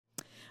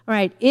All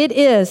right, it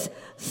is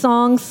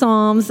Song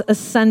Psalms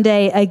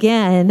Sunday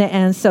again,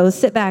 and so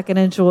sit back and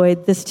enjoy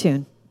this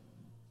tune.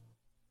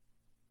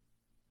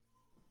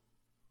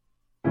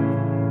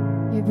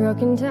 You're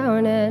broken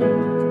down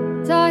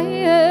and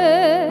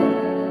tired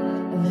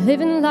of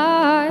living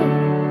life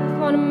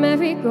on a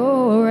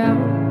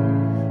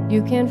merry-go-round.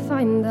 You can't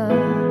find the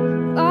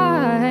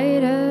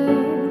fighter,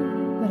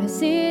 but I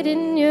see it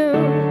in you,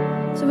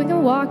 so we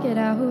can walk it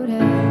out.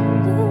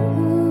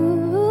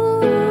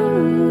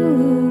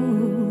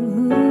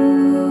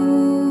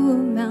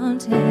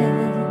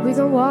 Mountain, we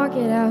can walk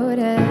it out.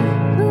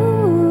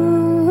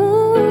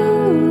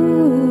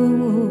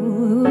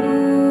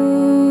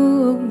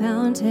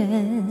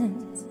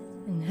 Mountains,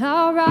 and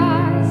I'll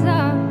rise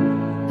up,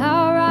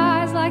 I'll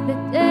rise like the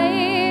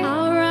day.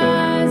 I'll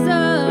rise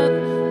up,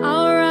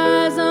 I'll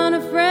rise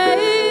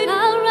unafraid.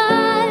 I'll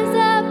rise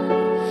up,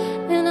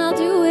 and I'll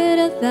do it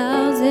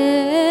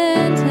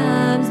 1,000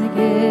 times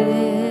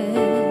again.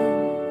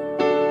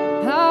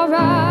 I'll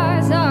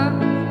rise up,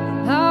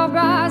 I'll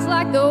rise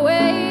like the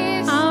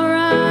waves. I'll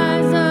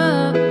rise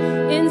up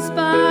in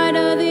spite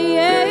of the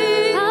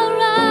ache. I'll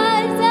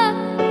rise up,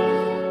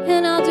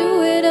 and I'll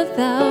do it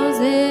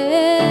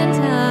 1,000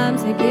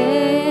 times again.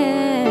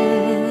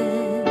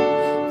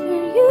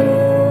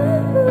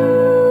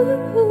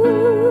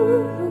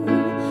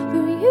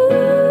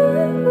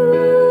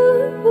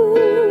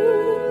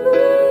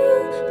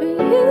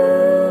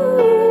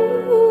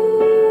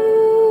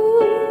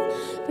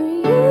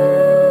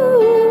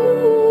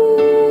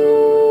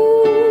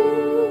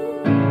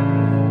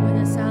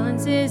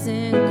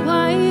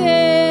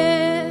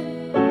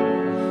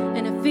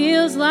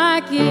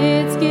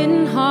 It's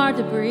getting hard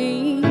to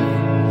breathe,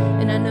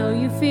 and I know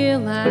you feel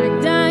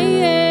like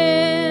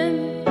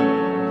dying,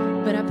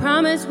 but I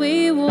promise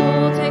we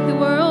will take the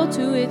world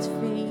to its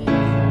feet.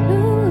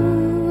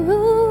 Ooh,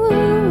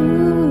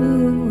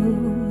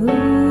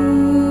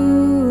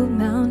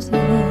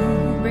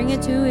 mountain, bring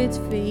it to its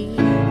feet.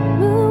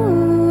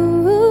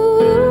 Ooh,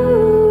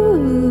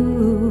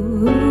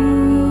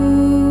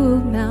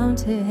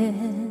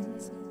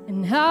 mountains,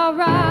 and I'll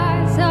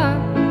rise up,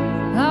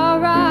 I'll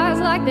rise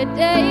like the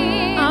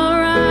day. I'll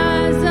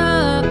rise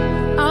up,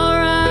 I'll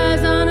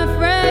rise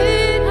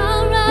unafraid.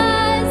 I'll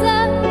rise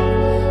up,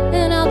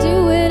 and I'll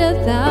do it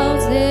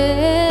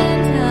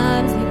 1,000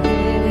 times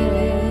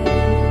again.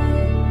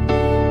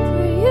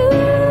 For you,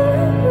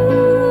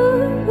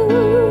 for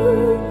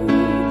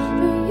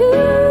you,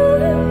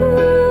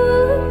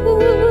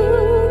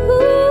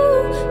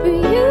 for you, for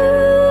you.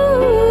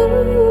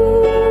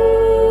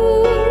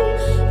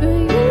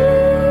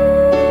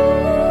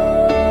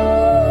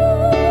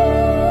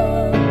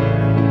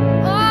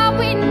 All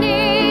we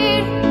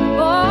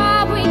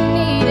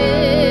need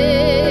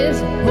is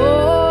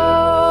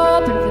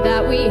hope, and for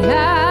that we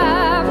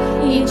have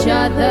each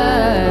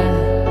other,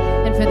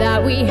 and for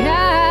that we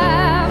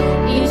have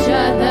each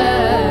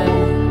other.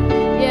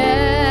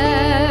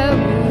 Yeah,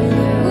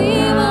 we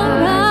will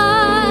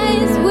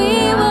rise,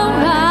 we will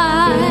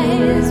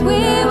rise,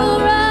 we will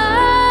rise.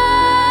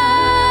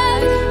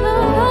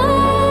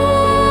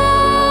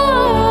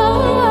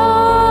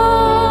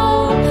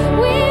 Oh,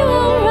 we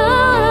will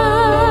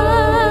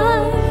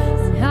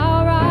rise.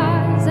 I'll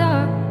rise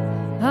up,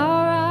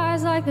 I'll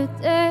rise like the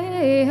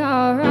day.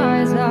 I'll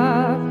rise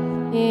up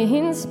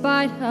in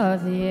spite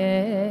of the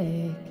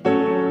ache.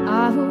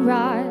 I will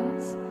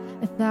rise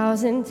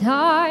 1,000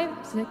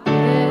 times again.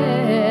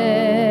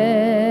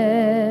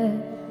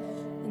 And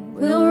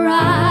we'll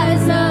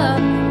rise up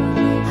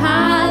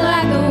high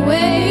like the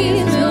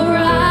waves. We'll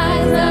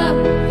rise up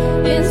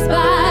in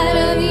spite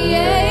of the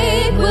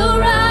ache. We'll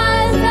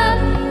rise up,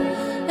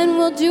 and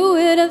we'll do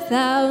it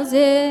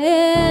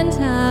 1,000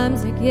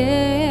 times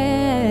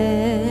again.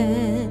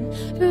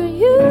 For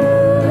you,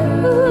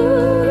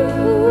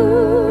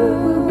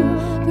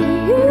 for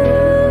you,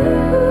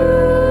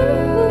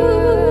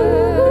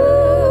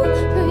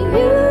 for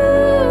you,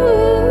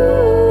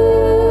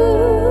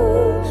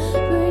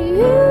 for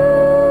you.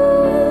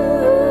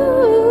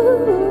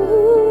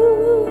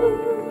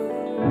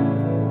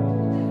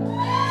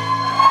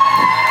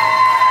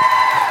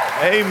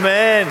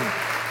 Amen.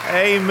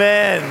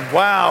 Amen.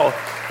 Wow.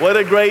 What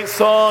a great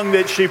song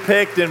that she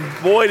picked. And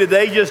boy, did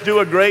they just do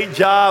a great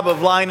job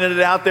of lining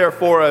it out there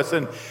for us.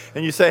 And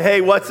you say,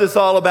 hey, what's this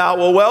all about?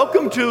 Well,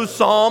 welcome to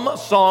Psalm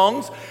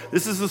Songs.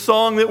 This is the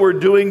song that we're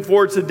doing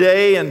for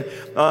today, and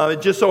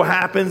it just so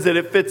happens that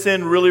it fits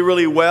in really,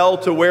 really well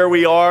to where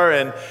we are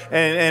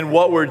and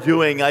what we're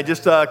doing. I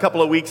just, a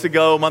couple of weeks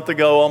ago, a month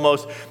ago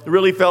almost,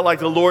 really felt like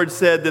the Lord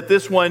said that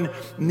this one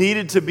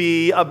needed to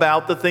be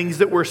about the things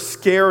that we're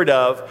scared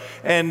of,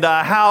 and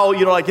how,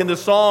 like in the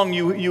song,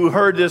 you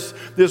heard this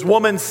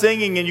woman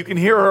singing, and you can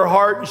hear her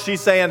heart, and she's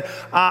saying,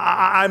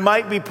 I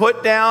might be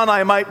put down,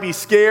 I might be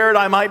scared,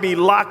 I might be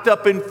locked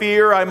up in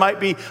fear,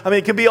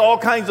 it can be all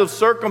kinds of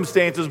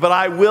circumstances, but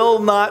I will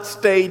not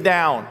stay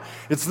down.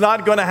 It's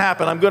not going to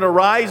happen. I'm going to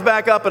rise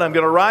back up, and I'm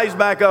going to rise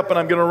back up, and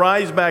I'm going to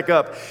rise back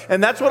up.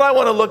 And that's what I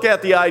want to look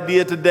at. The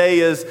idea today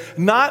is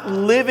not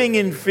living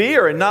in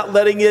fear and not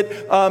letting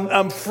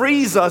it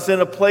freeze us in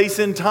a place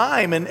in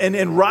time,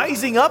 and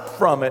rising up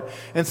from it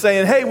and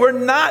saying, hey, we're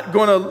not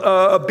going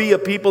to be a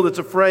people that's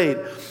afraid.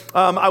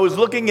 I was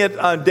looking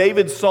at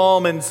David's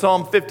psalm in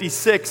Psalm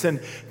 56,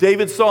 and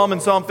David's psalm in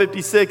Psalm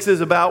 56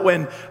 is about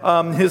when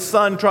his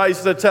son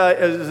tries to tell,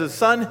 is his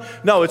son?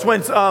 No, it's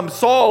when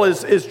Saul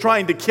is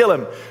trying to kill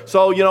him.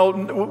 So,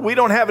 we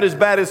don't have it as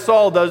bad as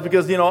Saul does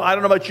because, I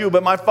don't know about you,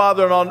 but my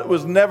father-in-law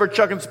was never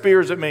chucking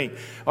spears at me,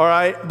 all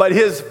right? But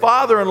his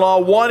father-in-law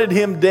wanted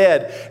him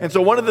dead. And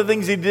so one of the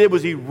things he did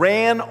was he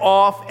ran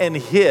off and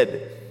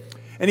hid.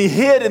 And he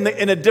hid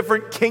in a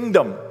different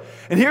kingdom.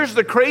 And here's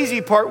the crazy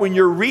part when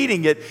you're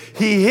reading it.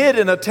 He hid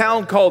in a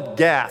town called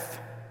Gath.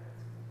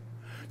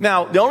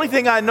 Now, the only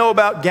thing I know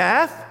about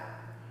Gath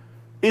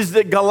is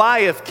that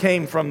Goliath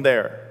came from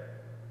there.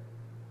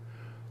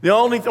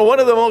 One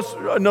of the most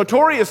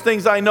notorious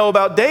things I know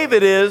about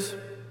David is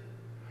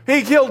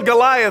he killed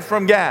Goliath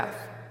from Gath.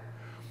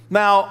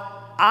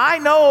 Now, I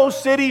know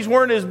cities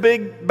weren't as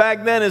big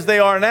back then as they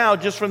are now,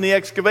 just from the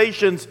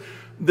excavations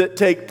that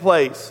take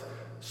place.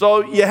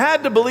 So you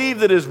had to believe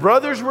that his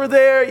brothers were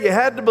there. You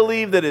had to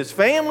believe that his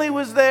family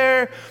was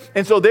there.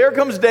 And so there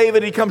comes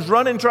David. He comes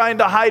running, trying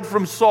to hide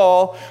from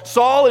Saul.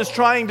 Saul is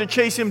trying to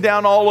chase him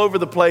down all over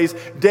the place.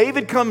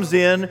 David comes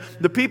in.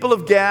 The people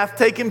of Gath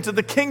take him to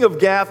the king of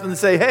Gath and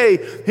say, hey,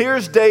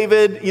 here's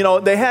David.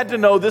 They had to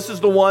know this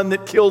is the one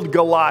that killed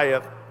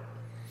Goliath.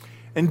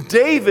 And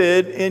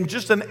David, in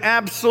just an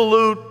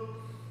absolute,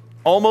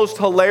 almost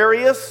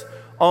hilarious,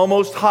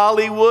 almost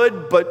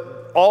Hollywood,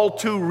 but all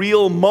too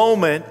real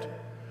moment,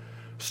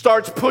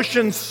 starts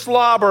pushing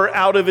slobber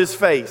out of his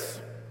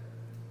face.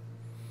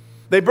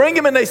 They bring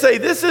him and they say,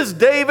 this is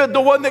David,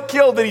 the one that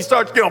killed. And he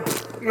starts,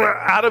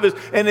 out of his,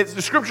 and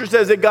the scripture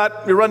says it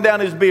run down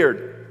his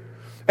beard.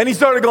 And he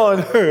started going,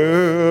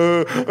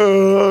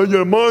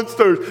 you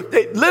monsters.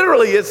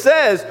 It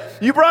says,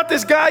 you brought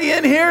this guy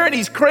in here and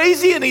he's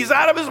crazy and he's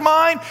out of his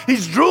mind.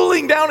 He's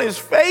drooling down his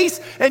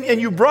face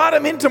and you brought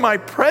him into my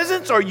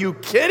presence. Are you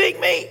kidding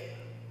me?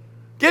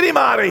 Get him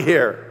out of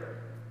here.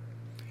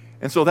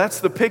 And so that's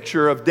the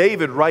picture of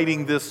David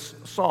writing this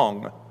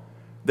song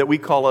that we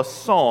call a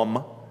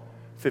Psalm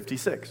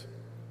 56.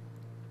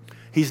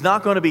 He's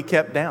not going to be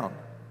kept down.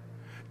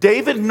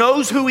 David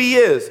knows who he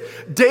is.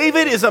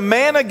 David is a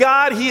man of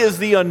God. He is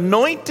the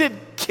anointed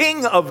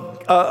king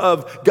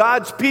of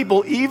God's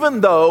people,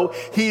 even though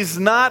he's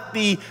not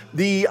the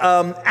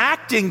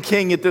acting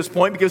king at this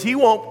point, because he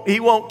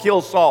won't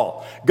kill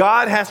Saul.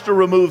 God has to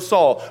remove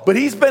Saul, but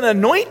he's been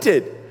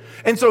anointed.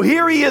 And so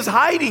here he is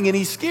hiding and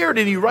he's scared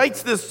and he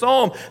writes this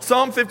psalm,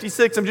 Psalm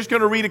 56. I'm just going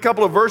to read a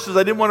couple of verses.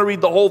 I didn't want to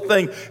read the whole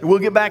thing. We'll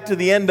get back to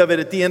the end of it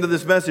at the end of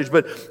this message.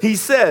 But he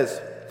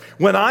says,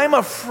 when I'm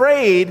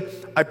afraid,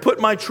 I put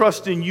my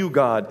trust in you,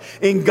 God.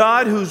 In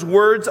God whose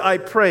words I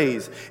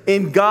praise.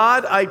 In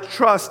God I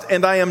trust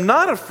and I am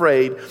not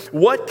afraid.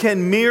 What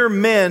can mere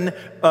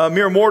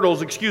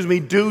mortals,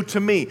 do to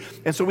me?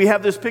 And so we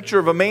have this picture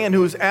of a man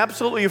who is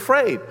absolutely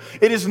afraid.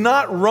 It is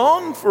not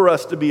wrong for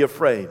us to be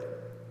afraid.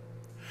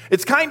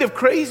 It's kind of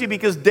crazy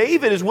because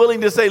David is willing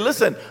to say,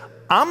 listen,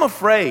 I'm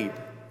afraid.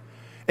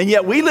 And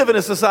yet we live in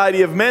a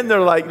society of men that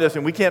are like,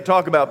 listen, we can't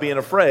talk about being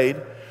afraid.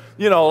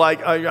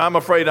 I'm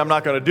afraid I'm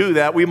not going to do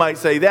that. We might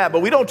say that,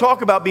 but we don't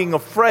talk about being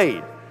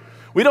afraid.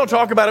 We don't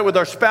talk about it with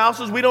our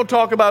spouses. We don't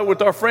talk about it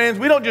with our friends.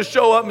 We don't just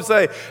show up and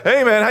say,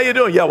 hey man, how you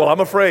doing? Yeah, well, I'm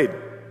afraid.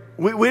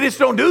 We just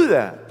don't do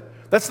that.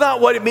 That's not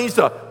what it means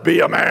to be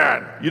a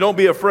man. You don't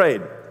be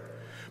afraid.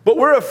 But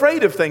we're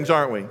afraid of things,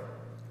 aren't we?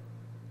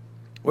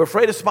 We're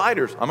afraid of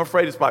spiders. I'm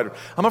afraid of spiders.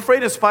 I'm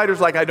afraid of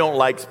spiders like I don't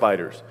like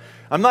spiders.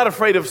 I'm not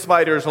afraid of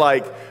spiders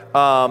like,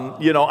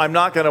 I'm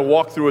not going to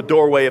walk through a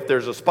doorway if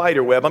there's a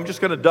spider web. I'm just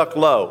going to duck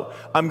low.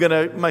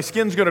 My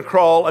skin's going to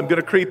crawl. I'm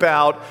going to creep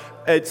out.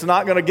 It's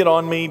not going to get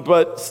on me,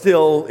 but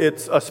still,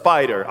 it's a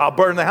spider. I'll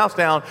burn the house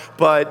down,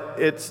 but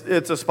it's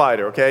a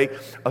spider, okay?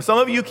 Some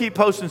of you keep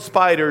posting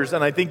spiders,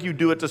 and I think you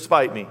do it to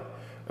spite me,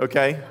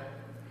 okay?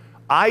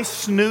 I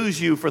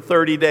snooze you for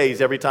 30 days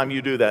every time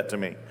you do that to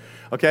me.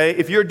 Okay,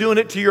 if you're doing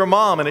it to your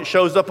mom and it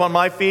shows up on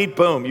my feed,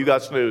 boom, you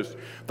got snoozed.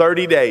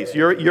 30 days.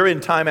 You're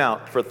in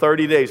timeout for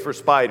 30 days for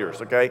spiders,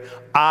 okay?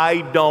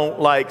 I don't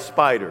like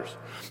spiders.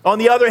 On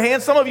the other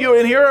hand, some of you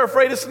in here are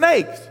afraid of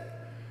snakes.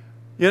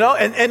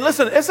 And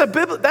listen,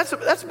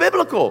 that's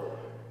biblical.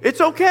 It's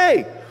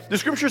okay. The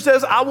scripture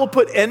says, I will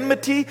put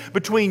enmity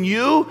between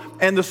you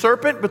and the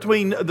serpent,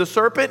 between the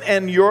serpent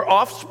and your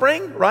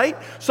offspring, right?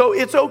 So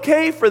it's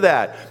okay for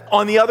that.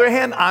 On the other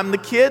hand, I'm the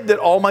kid that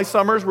all my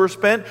summers were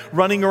spent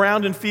running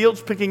around in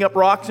fields, picking up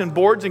rocks and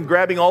boards and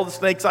grabbing all the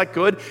snakes I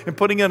could and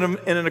putting them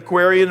in an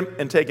aquarium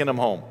and taking them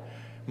home.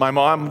 My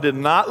mom did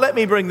not let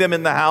me bring them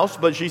in the house,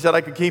 but she said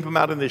I could keep them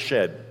out in the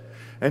shed.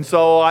 And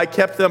so I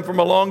kept them from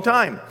a long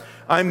time.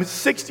 I'm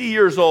 60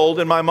 years old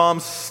and my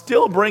mom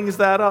still brings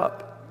that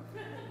up.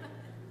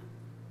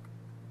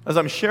 As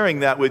I'm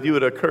sharing that with you,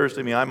 it occurs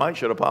to me I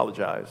should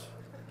apologize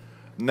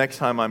next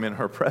time I'm in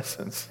her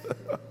presence.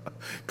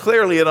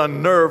 Clearly, it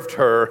unnerved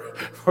her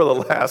for the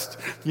last,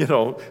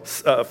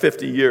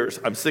 50 years.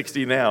 I'm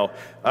 60 now.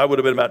 I would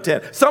have been about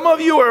 10. Some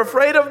of you are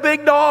afraid of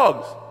big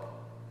dogs.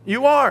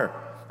 You are.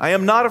 I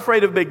am not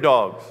afraid of big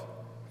dogs.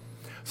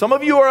 Some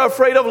of you are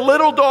afraid of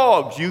little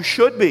dogs. You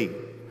should be.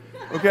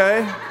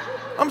 Okay?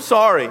 I'm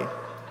sorry.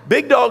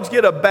 Big dogs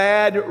get a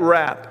bad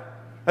rap.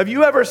 Have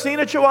you ever seen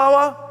a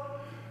Chihuahua?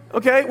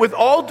 Okay? With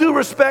all due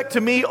respect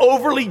to me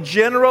overly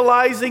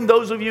generalizing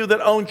those of you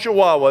that own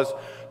Chihuahuas,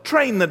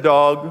 train the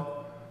dog.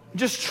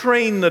 Just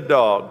train the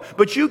dog.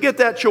 But you get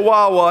that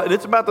Chihuahua, and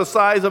it's about the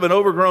size of an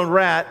overgrown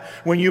rat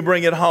when you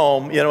bring it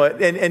home,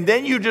 and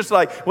then you just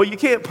you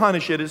can't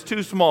punish it. It's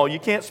too small. You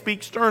can't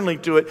speak sternly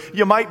to it.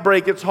 You might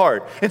break its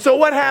heart. And so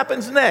what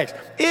happens next?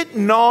 It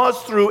gnaws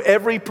through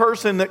every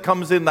person that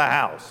comes in the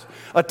house,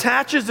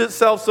 attaches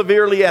itself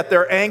severely at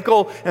their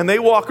ankle, and they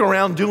walk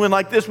around doing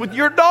like this with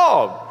your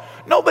dog.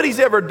 Nobody's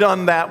ever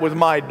done that with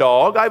my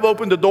dog. I've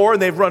opened the door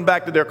and they've run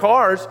back to their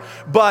cars,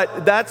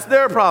 but that's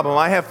their problem.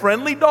 I have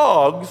friendly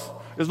dogs.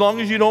 As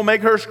long as you don't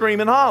make her scream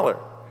and holler,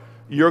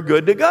 you're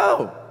good to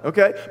go,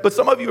 okay? But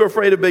some of you are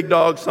afraid of big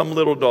dogs, some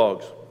little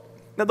dogs.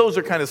 Now, those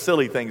are kind of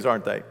silly things,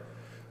 aren't they?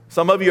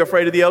 Some of you are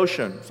afraid of the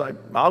ocean. It's like,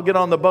 I'll get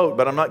on the boat,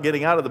 but I'm not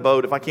getting out of the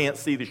boat if I can't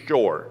see the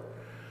shore.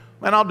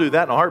 And I'll do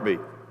that in a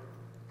heartbeat.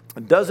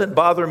 It doesn't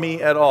bother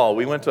me at all.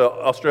 We went to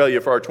Australia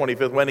for our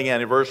 25th wedding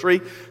anniversary,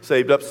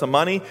 saved up some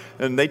money,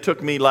 and they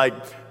took me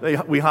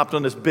we hopped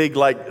on this big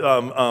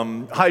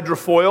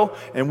hydrofoil,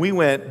 and we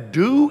went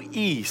due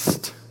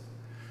east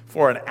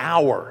for an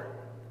hour.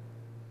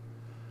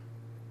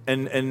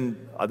 And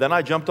then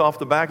I jumped off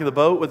the back of the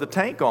boat with a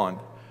tank on.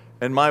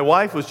 And my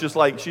wife was just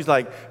she's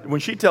like, when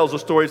she tells a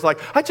story, it's like,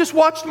 I just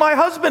watched my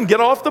husband get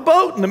off the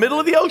boat in the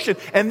middle of the ocean,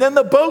 and then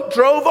the boat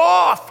drove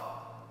off.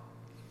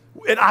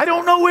 And I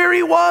don't know where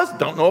he was.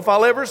 Don't know if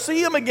I'll ever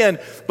see him again.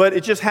 But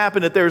it just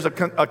happened that there's a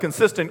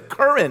consistent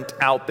current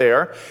out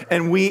there.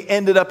 And we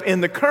ended up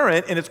in the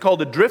current, and it's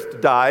called a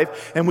drift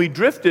dive. And we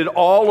drifted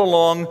all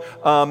along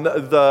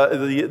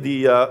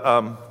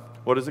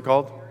what is it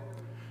called?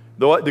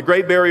 The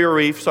Great Barrier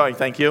Reef. Sorry,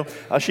 thank you.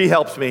 She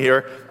helps me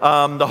here.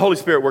 The Holy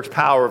Spirit works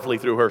powerfully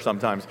through her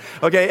sometimes.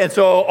 Okay, and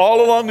so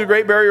all along the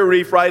Great Barrier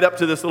Reef, right up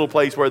to this little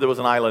place where there was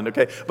an island.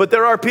 Okay, but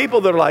there are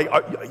people that are like,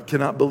 I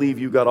cannot believe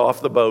you got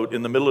off the boat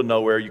in the middle of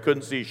nowhere. You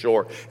couldn't see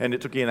shore, and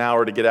it took you an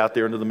hour to get out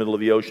there into the middle of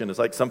the ocean. It's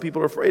like some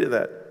people are afraid of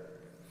that.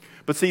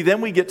 But see,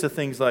 then we get to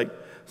things like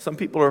some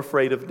people are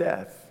afraid of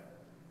death.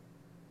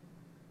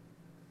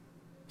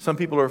 Some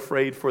people are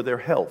afraid for their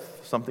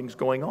health. Something's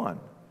going on.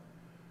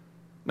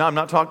 Now, I'm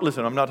not talking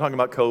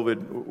about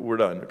COVID. We're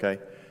done, okay?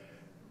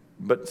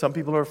 But some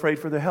people are afraid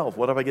for their health.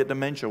 What if I get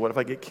dementia? What if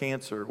I get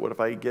cancer? What if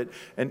I get,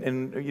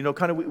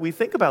 we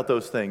think about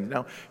those things.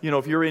 Now,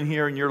 if you're in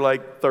here and you're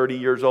like 30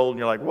 years old and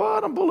you're like,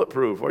 what? I'm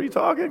bulletproof. What are you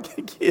talking?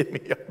 Give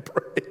me a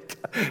break.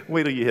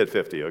 Wait till you hit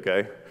 50,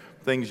 okay?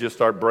 Things just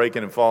start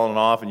breaking and falling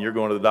off and you're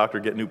going to the doctor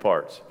to get new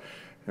parts,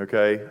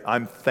 okay?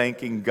 I'm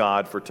thanking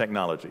God for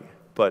technology,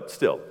 but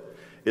still,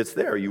 it's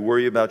there. You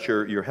worry about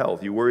your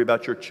health. You worry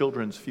about your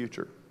children's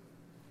future.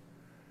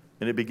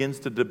 And it begins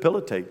to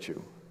debilitate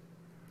you.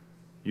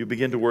 You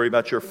begin to worry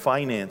about your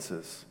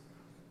finances,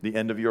 the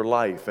end of your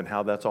life, and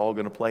how that's all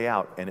going to play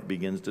out, and it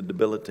begins to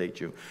debilitate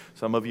you.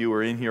 Some of you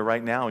are in here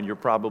right now, and you're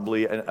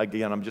probably,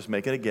 again, I'm just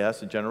making a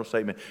guess, a general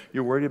statement,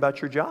 you're worried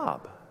about your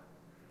job.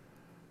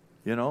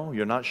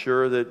 You're not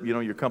sure that,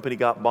 your company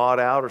got bought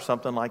out or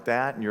something like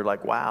that, and you're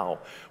like, wow,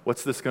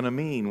 what's this going to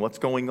mean? What's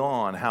going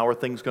on? How are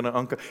things going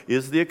to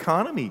is the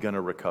economy going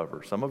to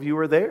recover? Some of you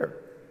are there.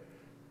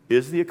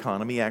 Is the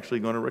economy actually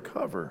going to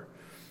recover?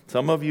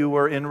 Some of you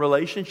are in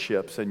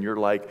relationships and you're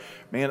like,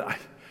 man,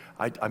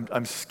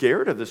 I'm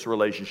scared of this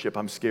relationship.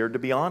 I'm scared to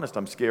be honest.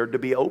 I'm scared to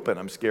be open.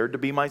 I'm scared to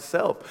be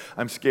myself.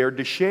 I'm scared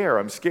to share.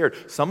 I'm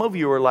scared. Some of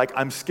you are like,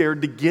 I'm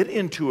scared to get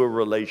into a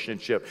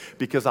relationship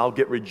because I'll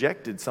get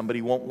rejected.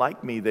 Somebody won't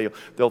like me.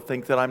 They'll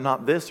think that I'm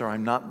not this or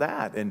I'm not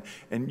that.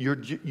 And you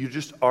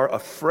just are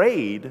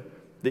afraid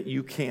that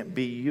you can't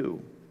be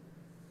you.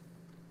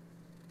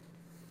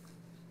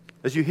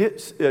 As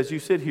you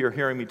sit here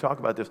hearing me talk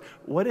about this,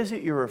 what is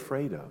it you're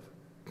afraid of?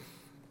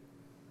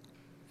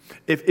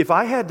 If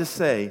I had to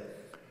say,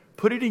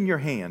 put it in your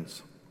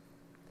hands,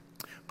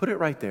 put it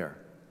right there.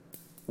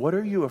 What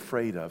are you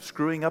afraid of?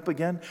 Screwing up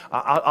again?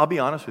 I'll be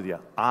honest with you.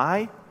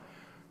 I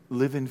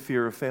live in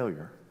fear of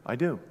failure. I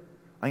do.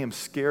 I am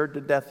scared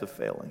to death of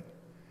failing.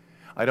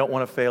 I don't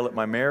want to fail at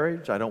my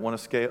marriage. I don't want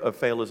to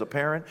fail as a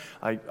parent.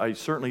 I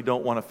certainly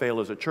don't want to fail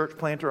as a church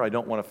planter. I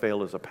don't want to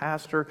fail as a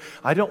pastor.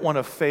 I don't want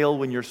to fail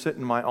when you're sitting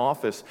in my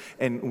office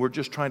and we're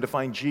just trying to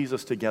find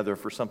Jesus together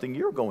for something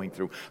you're going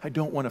through. I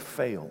don't want to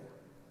fail.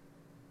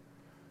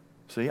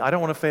 See, I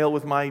don't want to fail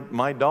with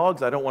my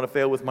dogs. I don't want to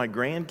fail with my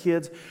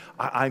grandkids.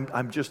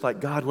 I'm just like,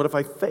 God, what if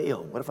I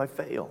fail? What if I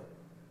fail?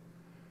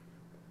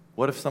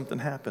 What if something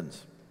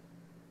happens?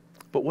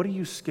 But what are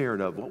you scared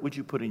of? What would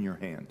you put in your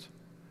hands?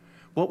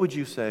 What would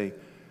you say,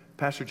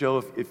 Pastor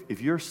Joe, if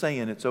you're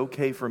saying it's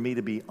okay for me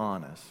to be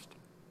honest,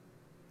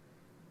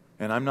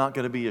 and I'm not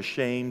going to be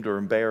ashamed or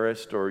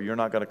embarrassed, or you're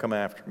not going to come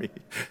after me,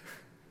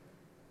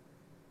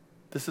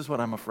 this is what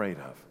I'm afraid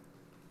of.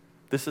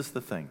 This is the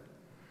thing.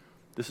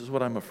 This is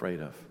what I'm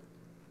afraid of.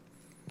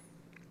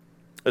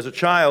 As a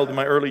child, in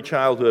my early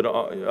childhood,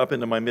 up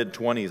into my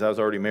mid-20s, I was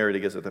already married, I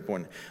guess, at that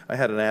point, I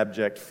had an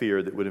abject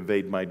fear that would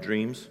invade my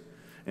dreams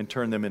and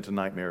turn them into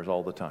nightmares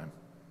all the time.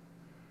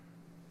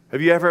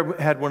 Have you ever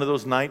had one of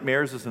those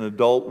nightmares as an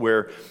adult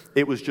where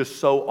it was just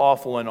so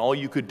awful and all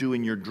you could do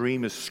in your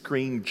dream is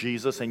scream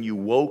Jesus, and you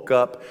woke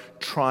up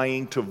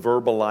trying to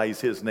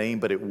verbalize his name,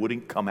 but it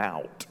wouldn't come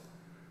out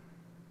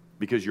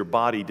because your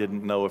body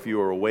didn't know if you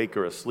were awake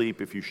or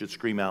asleep, if you should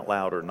scream out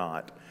loud or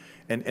not?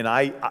 And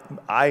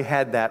I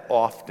had that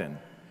often.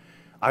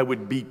 I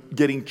would be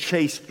getting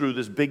chased through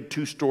this big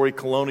 2-story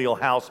colonial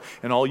house,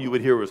 and all you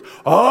would hear was,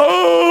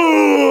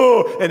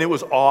 "Oh!" And it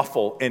was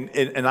awful.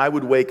 And I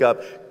would wake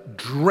up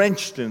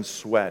drenched in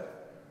sweat.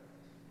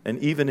 And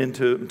even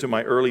into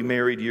my early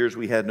married years,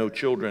 we had no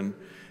children.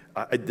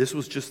 This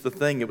was just the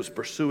thing. It was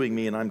pursuing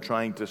me, and I'm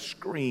trying to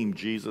scream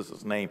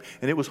Jesus' name.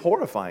 And it was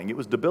horrifying. It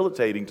was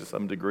debilitating to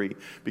some degree,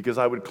 because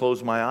I would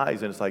close my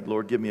eyes, and it's like,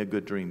 Lord, give me a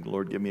good dream.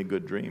 Lord, give me a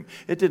good dream.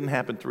 It didn't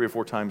happen 3 or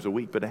 4 times a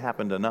week, but it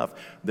happened enough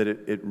that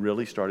it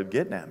really started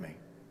getting at me.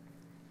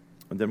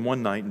 And then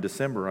one night in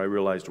December, I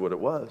realized what it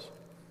was.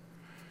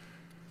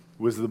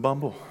 It was the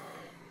Bumble.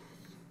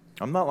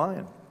 I'm not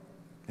lying.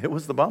 It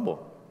was the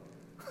Bumble.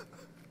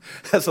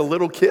 As a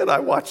little kid, I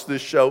watched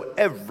this show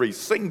every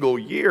single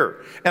year.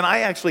 And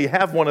I actually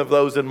have one of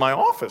those in my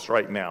office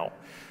right now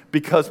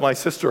because my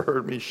sister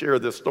heard me share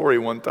this story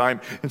one time,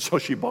 and so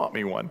she bought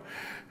me one.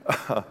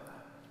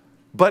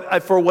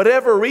 But for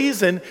whatever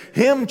reason,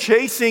 him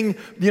chasing,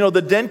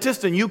 the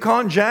dentist and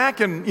Yukon Jack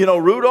and,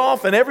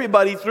 Rudolph and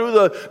everybody through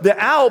the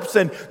Alps,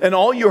 and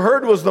all you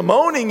heard was the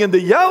moaning and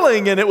the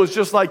yelling, and it was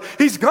just like,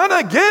 he's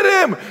gonna get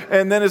him.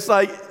 And then it's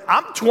like,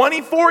 I'm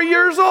 24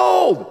 years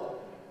old.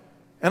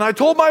 And I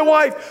told my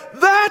wife,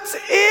 that's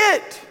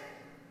it.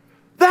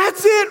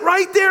 That's it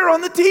right there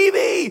on the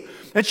TV.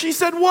 And she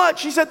said, what?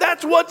 She said,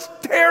 that's what's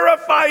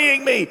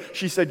terrifying me.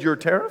 She said, you're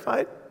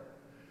terrified?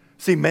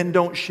 See, men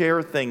don't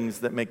share things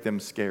that make them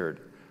scared,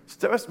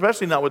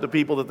 especially not with the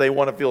people that they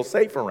want to feel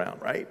safe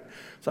around, right?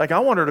 It's like, I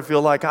want her to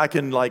feel like I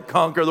can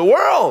conquer the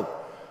world.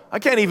 I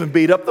can't even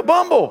beat up the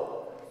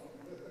Bumble.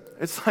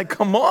 It's like,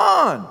 come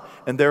on.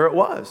 And there it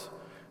was.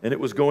 And it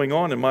was going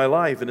on in my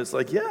life. And it's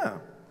like, yeah.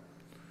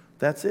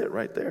 That's it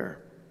right there.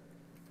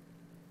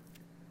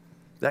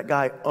 That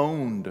guy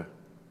owned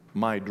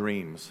my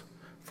dreams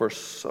for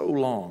so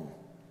long.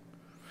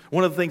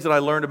 One of the things that I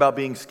learned about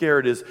being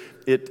scared is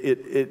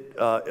it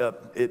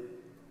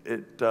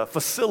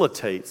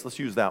facilitates, let's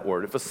use that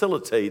word, it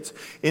facilitates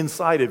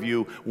inside of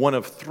you one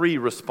of 3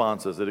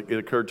 responses. It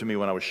occurred to me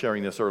when I was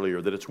sharing this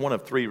earlier that it's one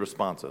of 3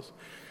 responses.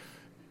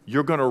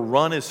 You're going to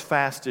run as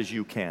fast as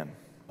you can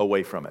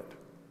away from it.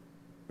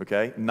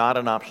 Okay? Not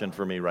an option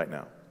for me right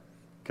now.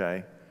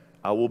 Okay?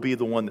 I will be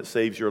the one that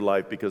saves your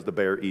life because the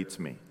bear eats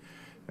me,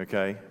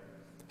 okay?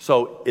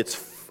 So it's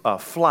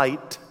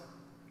flight,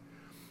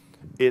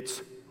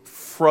 it's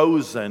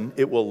frozen,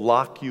 it will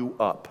lock you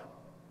up.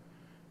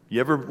 You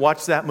ever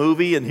watch that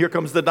movie and here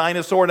comes the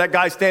dinosaur and that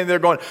guy's standing there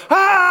going,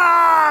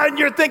 ah, and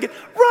you're thinking,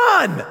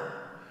 run,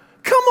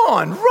 come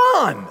on,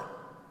 run.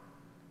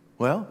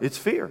 Well, it's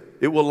fear.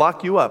 It will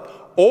lock you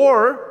up.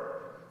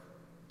 Or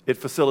it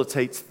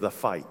facilitates the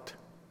fight.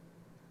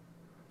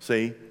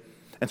 See?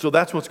 And so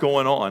that's what's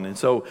going on. And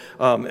so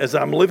as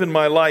I'm living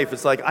my life,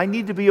 it's like I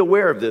need to be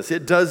aware of this.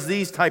 It does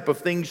these type of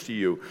things to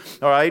you,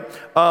 all right?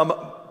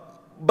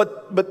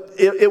 But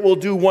it will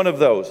do one of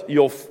those.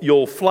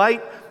 You'll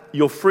flight,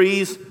 you'll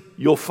freeze,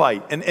 you'll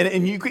fight.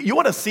 And you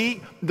want to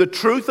see the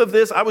truth of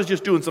this? I was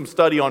just doing some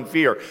study on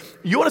fear.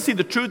 You want to see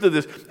the truth of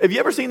this? Have you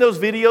ever seen those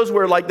videos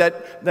where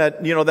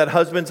that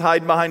husband's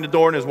hiding behind the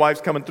door and his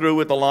wife's coming through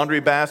with the laundry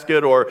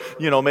basket, or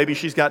maybe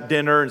she's got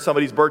dinner and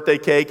somebody's birthday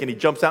cake and he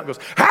jumps out and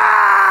goes, ah!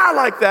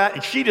 Like that,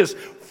 and she just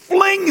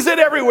flings it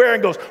everywhere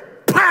and goes,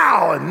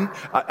 pow! And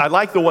I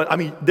like the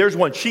one, there's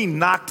one, she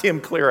knocked him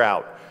clear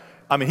out.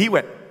 He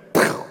went,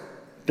 pow,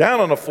 down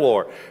on the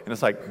floor. And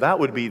it's like, that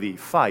would be the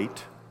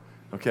fight,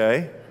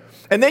 okay?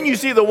 And then you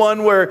see the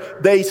one where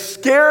they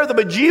scare the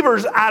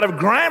bejeebers out of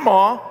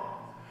grandma,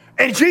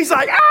 and she's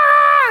like,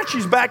 ah!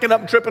 She's backing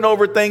up and tripping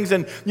over things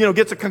and,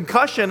 gets a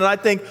concussion. And I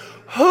think,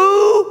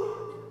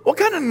 what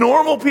kind of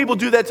normal people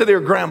do that to their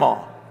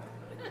grandma?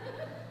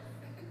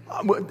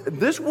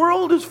 This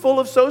world is full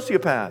of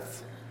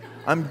sociopaths.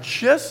 I'm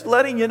just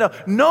letting you know.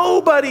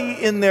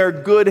 Nobody in their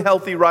good,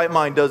 healthy, right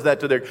mind does that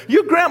to their...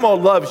 Your grandma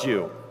loves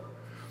you.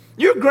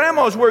 Your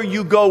grandma's where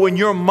you go when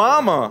your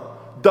mama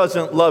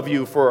doesn't love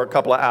you for a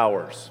couple of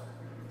hours.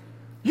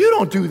 You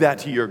don't do that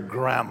to your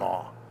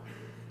grandma.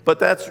 But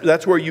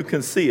that's where you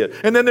can see it.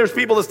 And then there's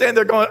people that stand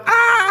there going,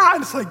 ah!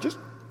 And it's like,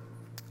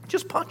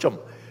 just punch them.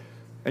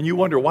 And you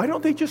wonder, why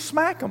don't they just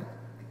smack them?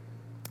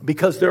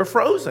 Because they're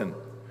frozen.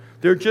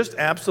 They're just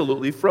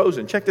absolutely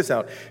frozen. Check this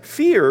out.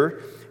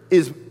 Fear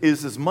is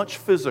as much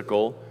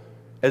physical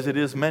as it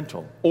is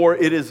mental, or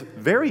it is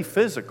very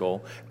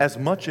physical as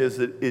much as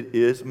it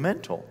is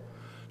mental.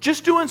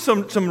 Just doing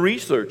some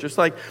research. It's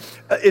like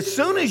as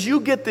soon as you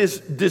get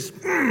this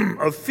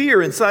of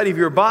fear inside of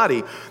your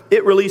body,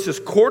 it releases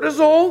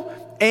cortisol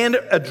and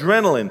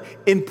adrenaline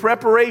in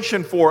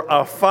preparation for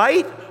a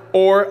fight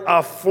or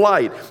a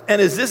flight.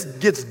 And as this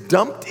gets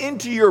dumped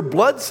into your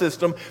blood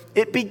system,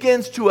 it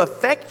begins to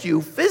affect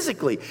you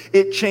physically.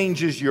 It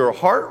changes your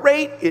heart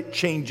rate, it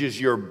changes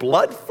your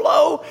blood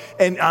flow,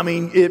 and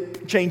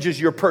it changes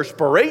your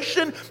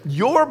perspiration.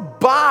 Your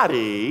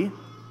body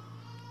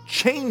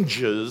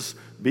changes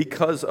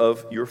because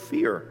of your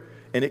fear.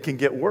 And it can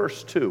get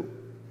worse too.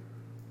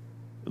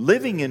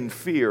 Living in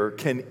fear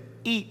can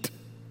eat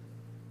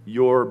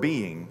your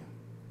being.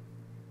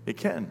 It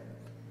can.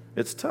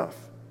 It's tough.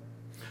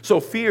 So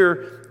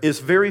fear is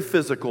very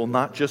physical,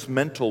 not just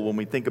mental when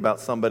we think about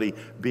somebody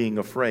being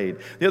afraid.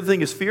 The other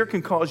thing is fear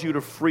can cause you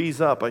to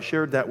freeze up. I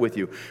shared that with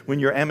you. When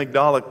your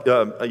amygdala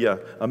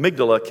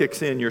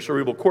kicks in, your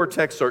cerebral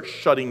cortex starts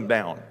shutting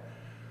down.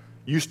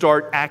 You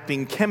start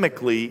acting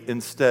chemically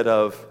instead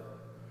of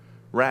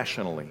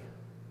rationally.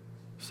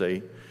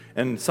 See?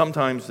 And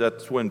sometimes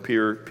that's when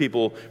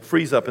people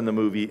freeze up in the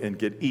movie and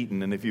get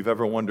eaten. And if you've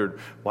ever wondered,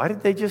 why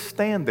did they just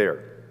stand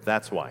there?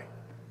 That's why.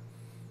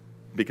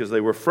 Because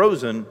they were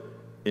frozen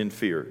in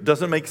fear.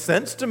 Doesn't make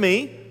sense to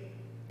me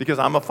because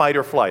I'm a fight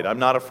or flight. I'm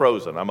not a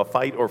frozen. I'm a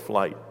fight or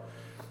flight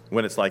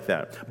when it's like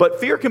that. But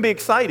fear can be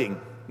exciting.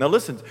 Now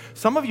listen,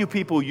 some of you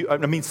people,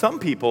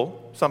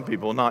 some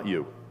people, not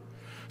you.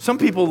 Some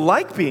people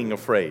like being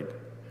afraid.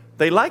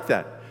 They like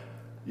that.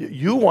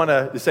 You want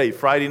to say,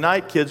 Friday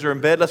night, kids are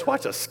in bed, let's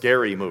watch a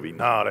scary movie.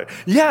 No,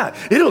 yeah,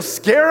 it'll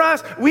scare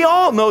us. We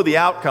all know the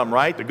outcome,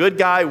 right? The good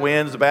guy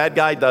wins, the bad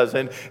guy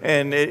doesn't,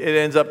 and it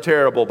ends up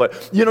terrible.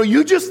 But,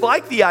 you just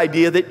like the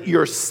idea that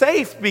you're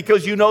safe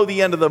because you know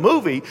the end of the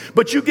movie,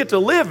 but you get to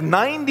live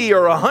 90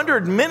 or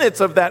 100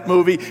 minutes of that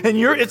movie, and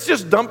it's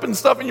just dumping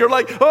stuff, and you're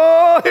like,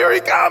 oh, here he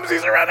comes,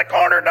 he's around the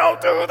corner, don't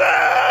do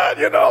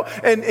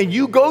that, And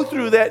you go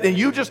through that, and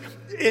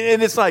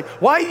and it's like,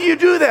 why do you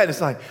do that?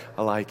 It's like,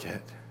 I like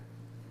it.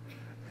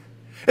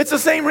 It's the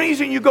same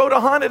reason you go to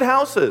haunted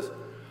houses.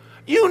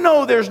 You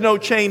know there's no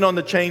chain on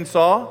the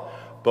chainsaw,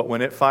 but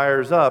when it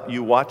fires up,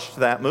 you watched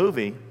that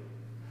movie.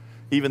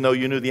 Even though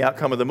you knew the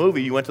outcome of the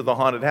movie, you went to the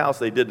haunted house,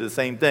 they did the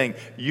same thing.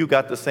 You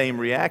got the same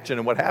reaction,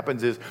 and what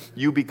happens is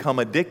you become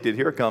addicted,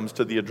 here comes,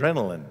 to the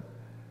adrenaline.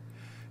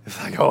 It's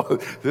like, oh,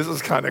 this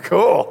is kind of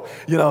cool.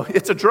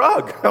 It's a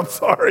drug. I'm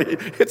sorry.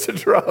 It's a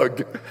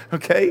drug,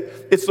 okay?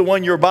 It's the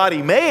one your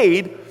body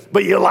made,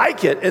 but you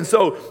like it. And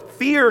so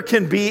fear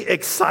can be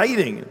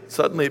exciting.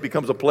 Suddenly it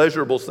becomes a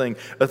pleasurable thing,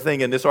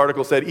 and this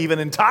article said even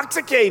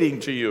intoxicating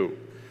to you.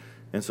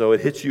 And so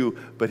it hits you,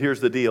 but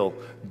here's the deal.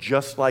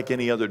 Just like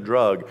any other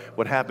drug,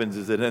 what happens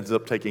is it ends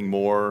up taking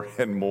more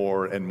and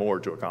more and more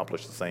to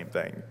accomplish the same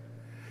thing.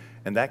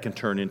 And that can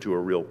turn into a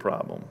real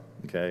problem,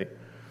 okay?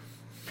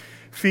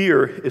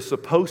 Fear is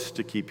supposed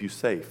to keep you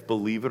safe,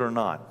 believe it or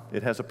not.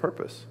 It has a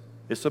purpose.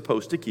 It's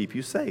supposed to keep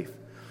you safe.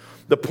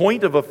 The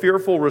point of a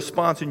fearful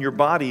response in your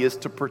body is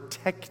to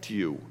protect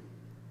you.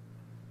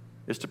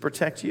 Is to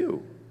protect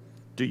you.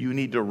 Do you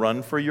need to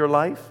run for your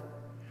life,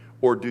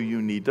 or do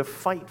you need to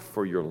fight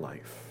for your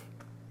life?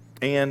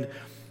 And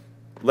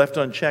left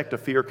unchecked, a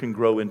fear can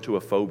grow into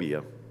a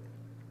phobia,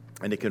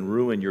 and it can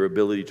ruin your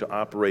ability to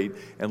operate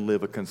and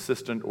live a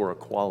consistent or a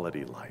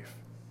quality life.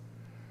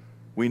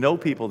 We know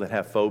people that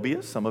have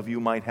phobias. Some of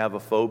you might have a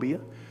phobia.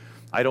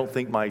 I don't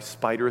think my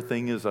spider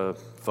thing is a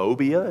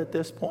phobia at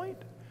this point.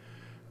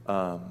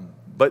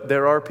 But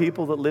there are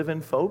people that live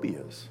in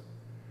phobias.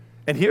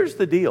 And here's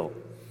the deal.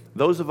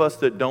 Those of us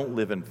that don't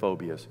live in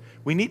phobias,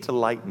 we need to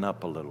lighten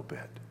up a little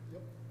bit.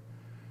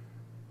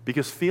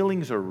 Because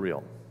feelings are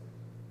real.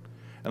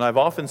 And I've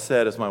often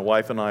said, as my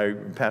wife and I,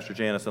 Pastor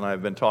Janice and I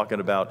have been talking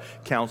about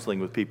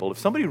counseling with people, if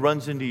somebody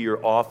runs into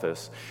your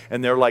office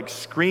and they're like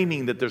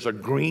screaming that there's a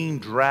green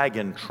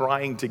dragon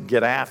trying to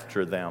get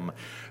after them,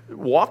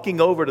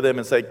 walking over to them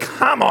and say,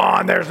 come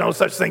on, there's no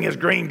such thing as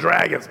green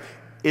dragons,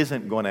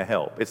 isn't going to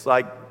help. It's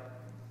like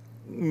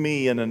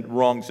me in a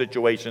wrong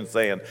situation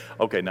saying,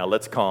 okay, now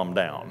let's calm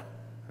down.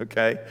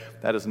 Okay?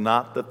 That is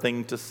not the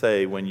thing to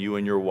say when you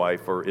and your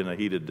wife are in a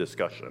heated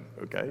discussion.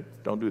 Okay?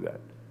 Don't do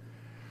that.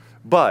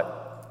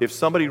 But if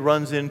somebody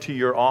runs into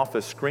your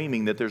office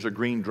screaming that there's a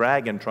green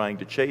dragon trying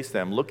to chase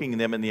them, looking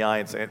them in the eye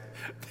and saying,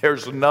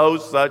 there's no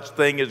such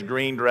thing as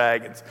green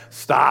dragons,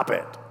 stop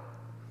it.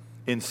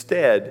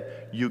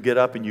 Instead, you get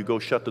up and you go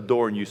shut the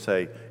door and you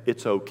say,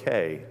 it's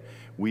okay.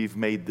 We've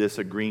made this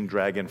a green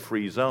dragon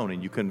free zone,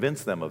 and you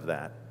convince them of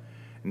that.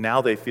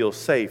 Now they feel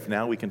safe.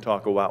 Now we can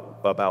talk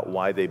about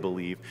why they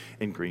believe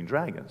in green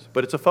dragons.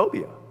 But it's a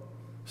phobia,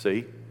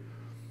 see?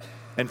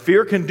 And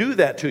fear can do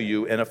that to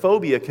you, and a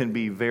phobia can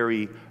be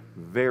very,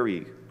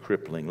 very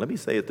crippling. Let me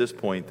say at this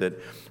point that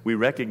we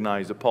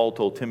recognize that Paul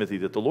told Timothy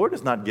that the Lord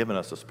has not given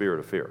us a spirit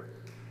of fear.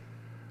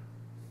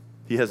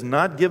 He has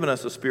not given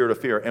us a spirit of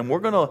fear, and we're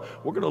gonna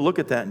look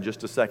at that in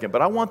just a second,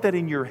 but I want that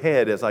in your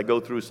head as I go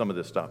through some of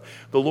this stuff.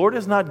 The Lord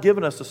has not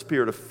given us a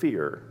spirit of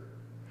fear,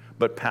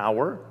 but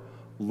power,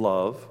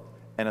 love,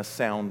 and a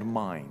sound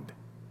mind.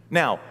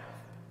 Now,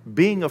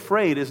 being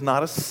afraid is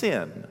not a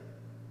sin,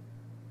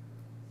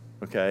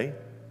 okay?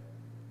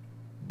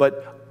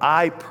 But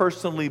I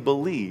personally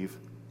believe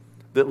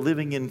that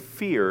living in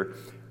fear,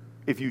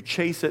 if you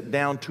chase it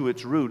down to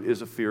its root,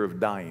 is a fear of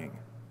dying.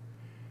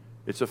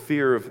 It's a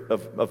fear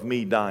of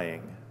me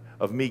dying,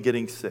 of me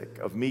getting sick,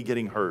 of me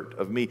getting hurt,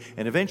 of me,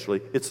 and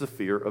eventually it's the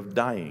fear of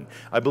dying.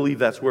 I believe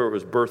that's where it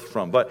was birthed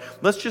from. But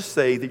let's just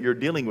say that you're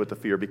dealing with the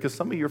fear, because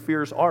some of your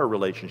fears are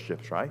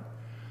relationships, right?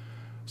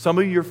 Some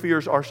of your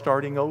fears are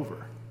starting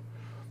over.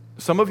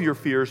 Some of your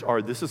fears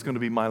are, this is going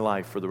to be my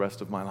life for the rest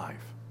of my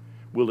life.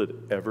 Will it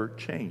ever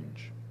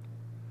change?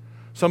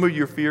 Some of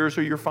your fears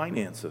are your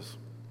finances.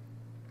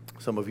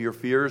 Some of your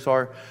fears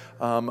are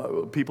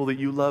people that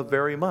you love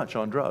very much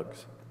on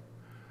drugs.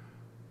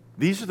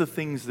 These are the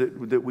things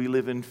that we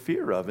live in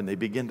fear of, and they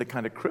begin to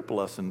kind of cripple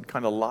us and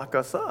kind of lock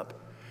us up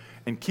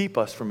and keep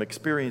us from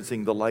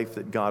experiencing the life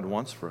that God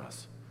wants for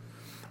us.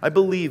 I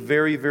believe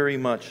very, very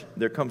much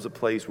there comes a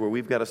place where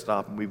we've got to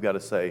stop and we've got to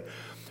say,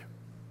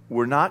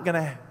 we're not going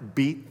to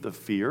beat the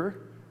fear,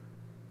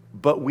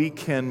 but we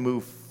can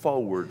move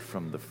forward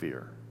from the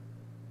fear.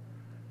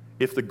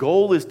 If the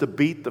goal is to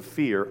beat the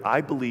fear,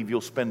 I believe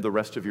you'll spend the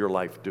rest of your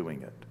life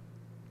doing it.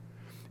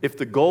 If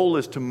the goal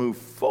is to move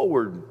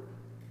forward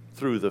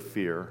through the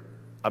fear,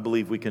 I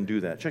believe we can do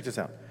that. Check this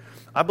out.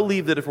 I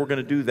believe that if we're going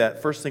to do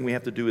that, first thing we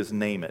have to do is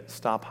name it.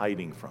 Stop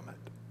hiding from it.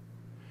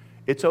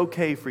 It's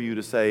okay for you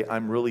to say,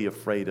 I'm really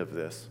afraid of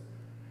this.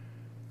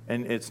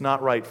 And it's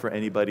not right for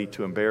anybody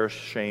to embarrass,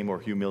 shame, or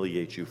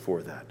humiliate you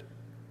for that.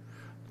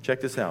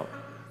 Check this out.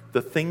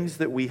 The things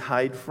that we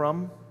hide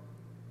from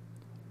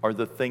are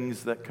the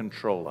things that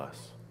control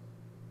us.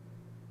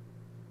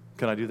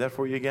 Can I do that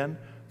for you again?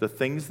 The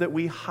things that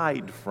we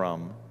hide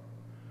from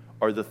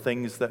are the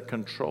things that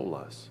control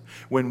us.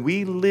 When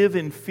we live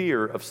in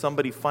fear of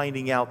somebody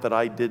finding out that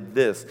I did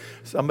this,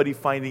 somebody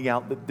finding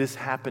out that this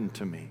happened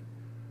to me,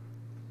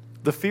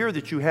 the fear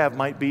that you have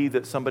might be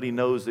that somebody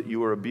knows that you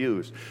were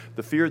abused.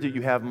 The fear that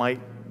you have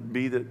might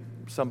be that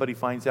somebody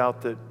finds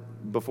out that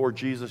before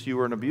Jesus you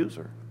were an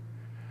abuser.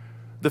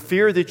 The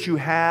fear that you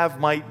have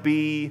might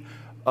be,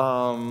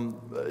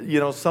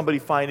 somebody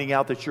finding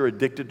out that you're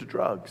addicted to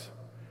drugs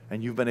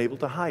and you've been able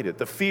to hide it.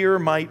 The fear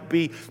might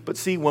be, but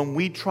see, when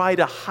we try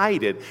to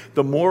hide it,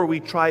 the more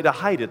we try to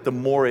hide it, the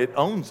more it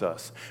owns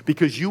us,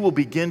 because you will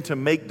begin to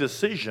make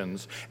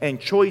decisions and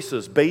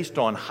choices based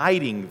on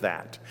hiding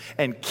that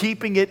and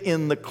keeping it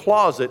in the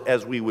closet,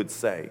 as we would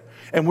say.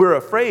 And we're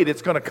afraid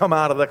it's going to come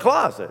out of the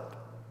closet.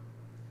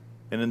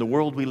 And in the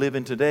world we live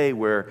in today,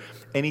 where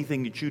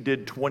anything that you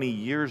did 20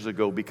 years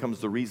ago becomes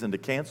the reason to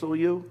cancel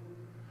you,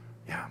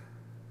 yeah,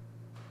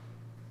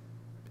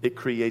 it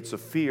creates a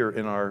fear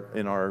in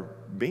our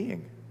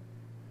being.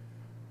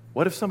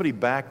 What if somebody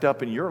backed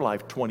up in your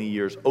life 20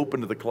 years,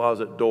 opened the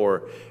closet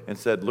door, and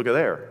said, look at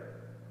there?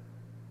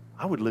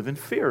 I would live in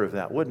fear of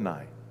that, wouldn't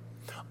I?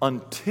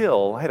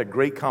 Until I had a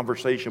great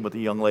conversation with a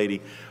young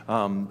lady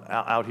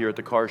out here at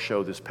the car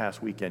show this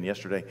past weekend,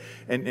 yesterday,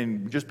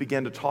 and just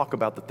began to talk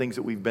about the things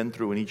that we've been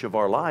through in each of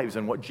our lives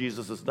and what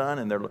Jesus has done,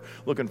 and they're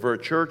looking for a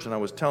church, and I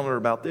was telling her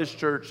about this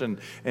church and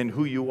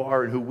who you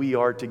are and who we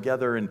are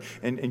together,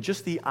 and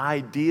just the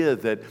idea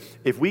that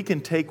if we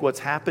can take what's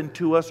happened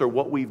to us or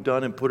what we've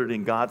done and put it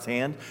in God's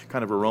hand,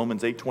 kind of a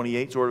Romans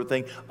 8:28 sort of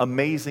thing,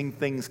 amazing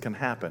things can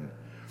happen.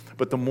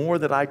 But the more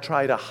that I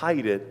try to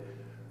hide it,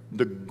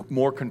 the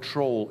more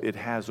control it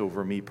has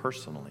over me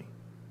personally.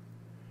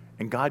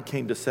 And God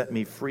came to set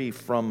me free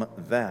from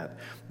that.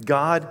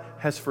 God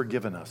has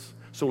forgiven us,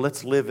 so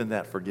let's live in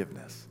that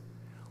forgiveness.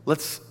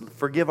 Let's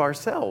forgive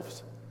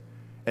ourselves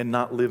and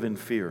not live in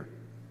fear.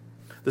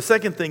 The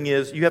second thing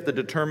is you have to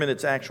determine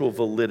its actual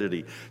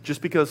validity.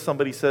 Just because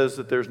somebody says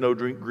that there's no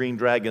green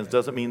dragons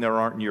doesn't mean there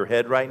aren't in your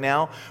head right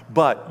now,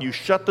 but you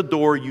shut the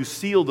door, you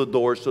seal the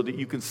door so that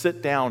you can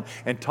sit down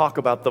and talk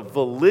about the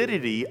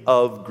validity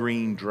of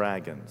green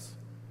dragons.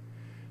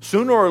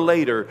 Sooner or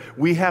later,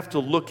 we have to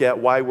look at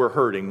why we're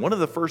hurting. One of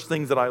the first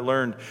things that I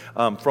learned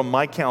from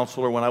my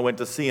counselor when I went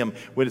to see him,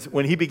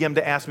 when he began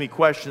to ask me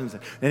questions,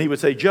 and he would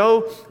say,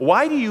 Joe,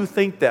 why do you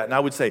think that? And I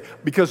would say,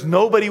 because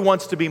nobody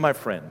wants to be my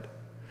friend.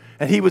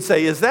 And he would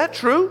say, is that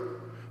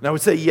true? And I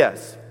would say,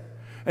 yes.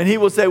 And he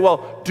would say,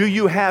 well, do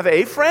you have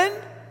a friend?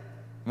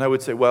 And I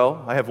would say,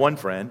 well, I have one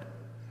friend.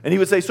 And he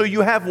would say, so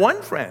you have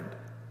one friend?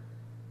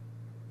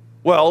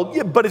 Well,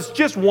 yeah, but it's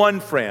just one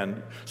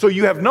friend. So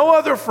you have no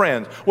other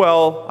friends?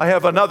 Well, I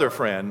have another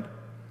friend.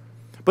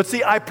 But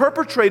see, I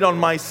perpetrate on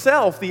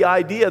myself the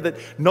idea that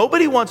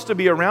nobody wants to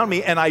be around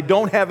me and I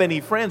don't have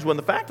any friends, when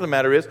the fact of the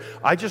matter is,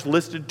 I just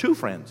listed 2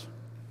 friends.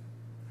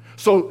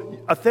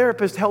 So a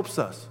therapist helps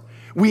us.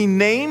 We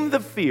name the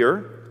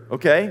fear,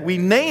 okay? We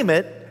name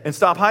it and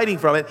stop hiding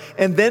from it,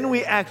 and then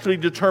we actually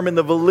determine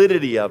the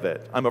validity of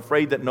it. I'm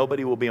afraid that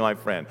nobody will be my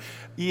friend.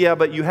 Yeah,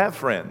 but you have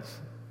friends.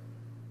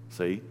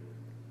 See?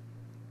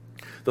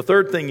 The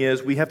third thing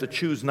is we have to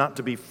choose not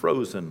to be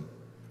frozen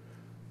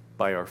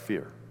by our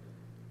fear.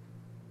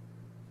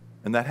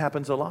 And that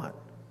happens a lot.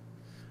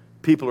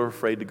 People are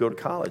afraid to go to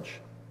college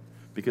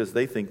because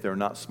they think they're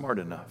not smart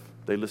enough.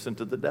 They listen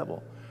to the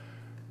devil.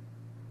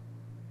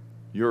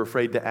 You're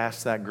afraid to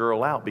ask that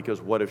girl out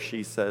because what if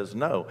she says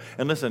no?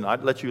 And listen,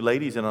 I'd let you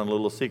ladies in on a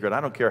little secret. I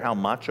don't care how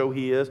macho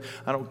he is.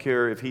 I don't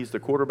care if he's the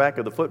quarterback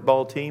of the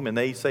football team and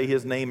they say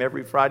his name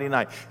every Friday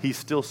night. He's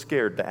still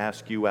scared to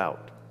ask you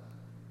out.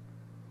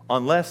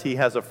 Unless he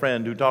has a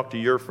friend who talked to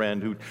your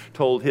friend who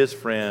told his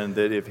friend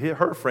that if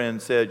her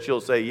friend said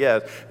she'll say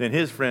yes, then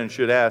his friend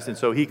should ask. And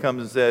so he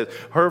comes and says,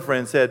 her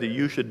friend said that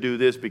you should do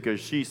this because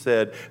she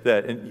said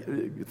that.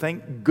 And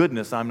thank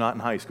goodness I'm not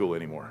in high school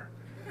anymore.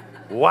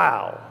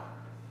 Wow.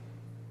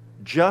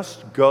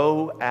 Just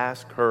go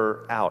ask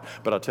her out.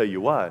 But I'll tell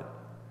you what,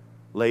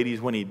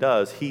 ladies, when he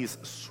does, he's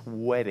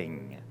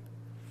sweating.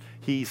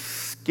 He's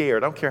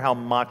scared. I don't care how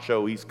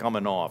macho he's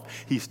coming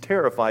off. He's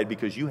terrified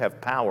because you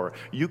have power.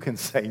 You can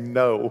say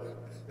no.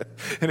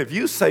 And if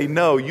you say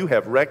no, you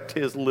have wrecked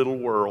his little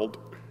world.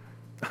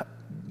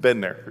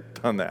 Been there,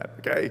 done that,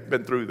 okay?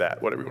 Been through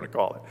that, whatever you want to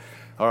call it.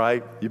 All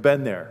right? You've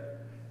been there.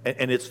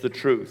 And it's the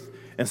truth.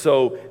 And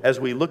so as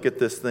we look at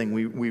this thing,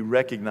 we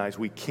recognize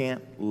we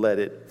can't let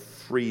it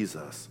freeze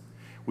us.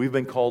 We've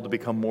been called to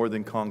become more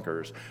than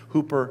conquerors.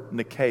 Huper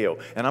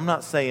Nikeo. And I'm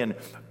not saying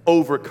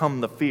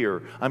overcome the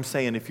fear. I'm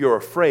saying if you're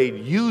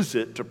afraid, use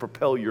it to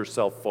propel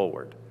yourself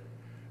forward.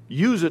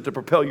 Use it to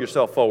propel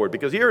yourself forward.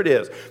 Because here it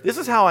is. This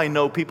is how I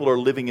know people are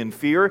living in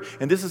fear.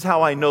 And this is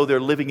how I know they're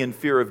living in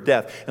fear of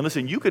death. And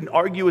listen, you can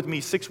argue with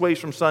me 6 ways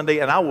from Sunday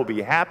and I will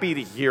be happy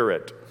to hear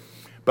it.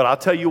 But I'll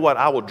tell you what,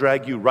 I will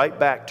drag you right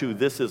back to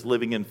this is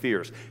living in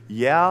fears.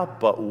 Yeah,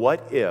 but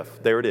what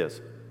if, there it is,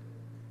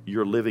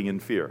 you're living in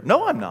fear?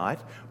 No, I'm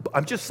not.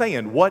 I'm just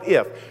saying, what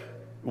if?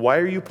 Why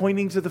are you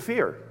pointing to the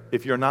fear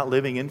if you're not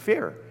living in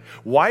fear?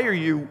 Why are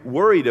you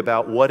worried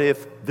about what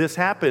if this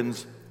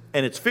happens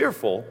and it's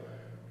fearful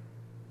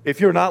if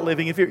you're not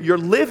living in fear? You're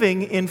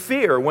living in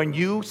fear when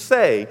you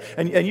say,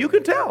 and you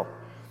can tell.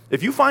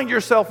 If you find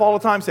yourself all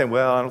the time saying,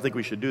 well, I don't think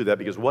we should do that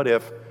because what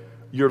if,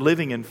 you're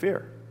living in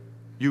fear.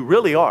 You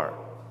really are.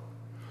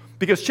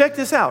 Because check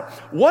this out.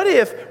 What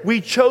if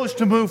we chose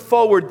to move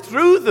forward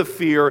through the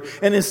fear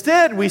and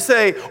instead we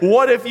say,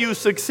 what if you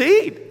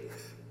succeed?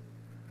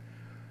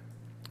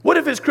 What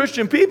if as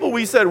Christian people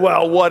we said,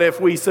 well, what if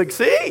we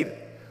succeed?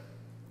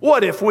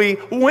 What if we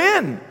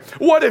win?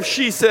 What if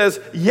she says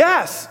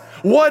yes?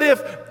 What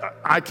if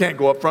I can't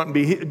go up front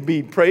and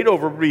be prayed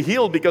over, be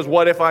healed because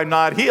what if I'm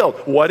not healed?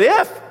 What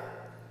if?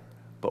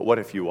 But what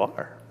if you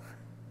are?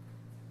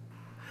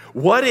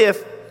 What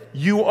if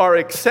you are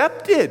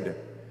accepted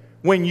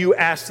when you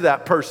ask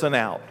that person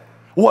out?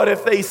 What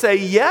if they say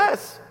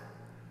yes?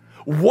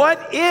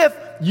 What if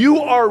you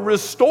are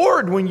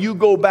restored when you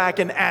go back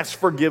and ask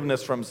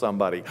forgiveness from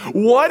somebody?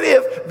 What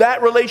if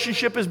that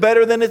relationship is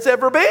better than it's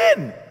ever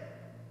been?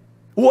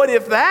 What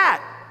if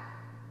that?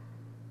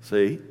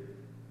 See?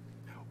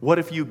 What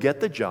if you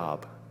get the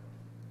job?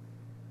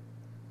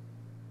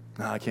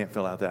 No, I can't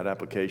fill out that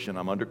application.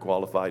 I'm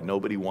underqualified.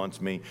 Nobody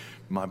wants me.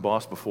 My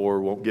boss before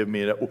won't give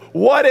me it.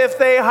 What if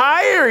they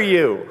hire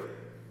you?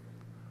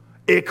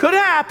 It could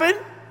happen.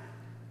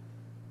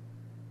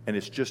 And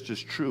it's just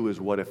as true as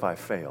what if I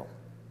fail.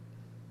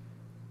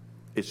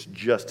 It's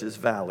just as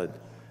valid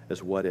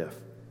as what if.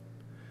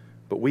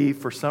 But we,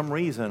 for some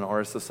reason, are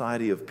a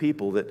society of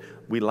people that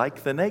we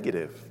like the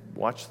negative.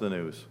 Watch the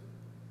news.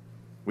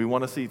 We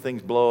want to see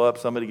things blow up,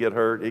 somebody get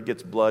hurt, it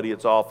gets bloody,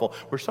 it's awful.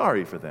 We're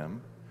sorry for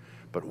them.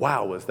 But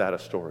wow, was that a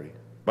story.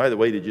 By the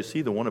way, did you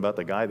see the one about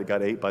the guy that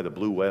got ate by the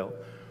blue whale?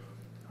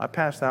 I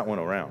passed that one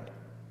around.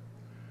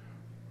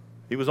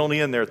 He was only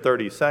in there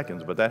 30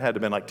 seconds, but that had to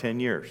have been like 10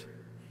 years.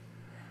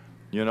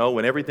 You know,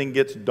 when everything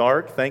gets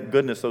dark, thank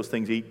goodness those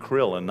things eat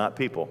krill and not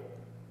people.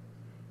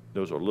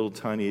 Those are little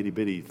tiny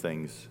itty-bitty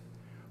things.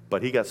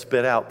 But he got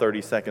spit out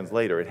 30 seconds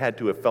later. It had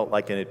to have felt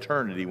like an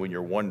eternity when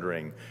you're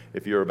wondering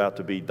if you're about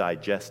to be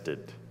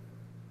digested.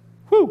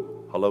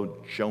 Whew! Hello,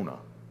 Jonah.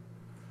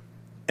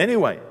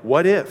 Anyway,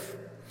 what if?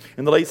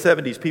 In the late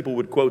 70s, people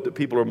would quote that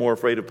people are more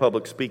afraid of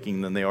public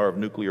speaking than they are of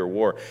nuclear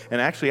war. And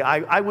actually,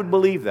 I would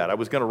believe that. I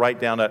was going to write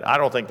down that. I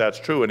don't think that's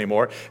true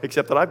anymore,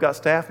 except that I've got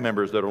staff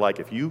members that are like,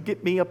 if you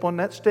get me up on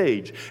that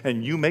stage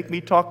and you make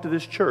me talk to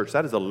this church,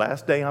 that is the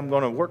last day I'm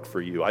going to work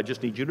for you. I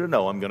just need you to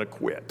know I'm going to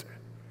quit.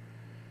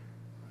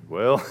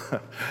 Well,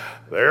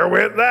 there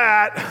went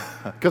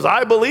that, because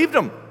I believed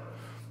them.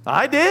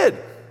 I did.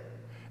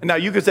 Now,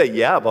 you could say,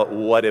 yeah, but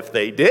what if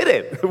they did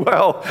it?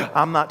 Well,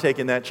 I'm not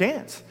taking that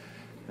chance,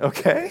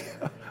 okay?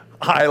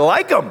 I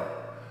like them.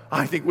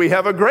 I think we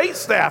have a great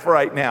staff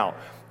right now.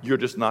 You're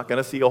just not going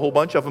to see a whole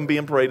bunch of them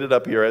being paraded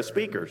up here as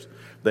speakers.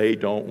 They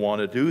don't want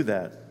to do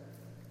that.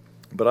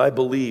 But I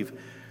believe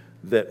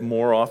that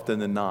more often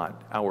than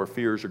not, our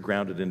fears are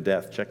grounded in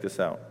death. Check this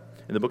out.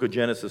 In the book of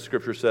Genesis,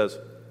 Scripture says,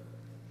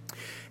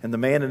 and the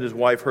man and his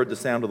wife heard the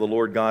sound of the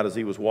Lord God as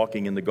he was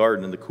walking in the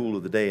garden in the cool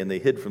of the day, and they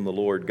hid from the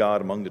Lord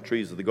God among the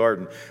trees of the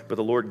garden. But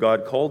the Lord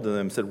God called to them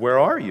and said, where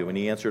are you? And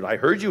he answered, I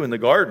heard you in the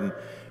garden,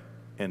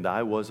 and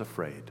I was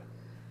afraid.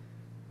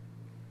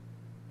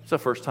 It's the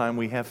first time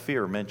we have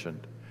fear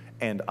mentioned.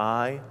 And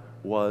I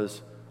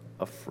was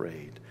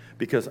afraid.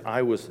 Because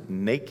I was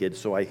naked,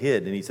 so I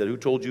hid. And he said, who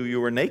told you you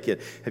were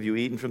naked? Have you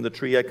eaten from the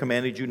tree I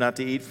commanded you not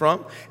to eat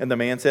from? And the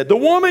man said, the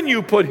woman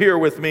you put here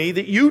with me,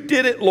 that you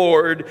did it,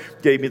 Lord,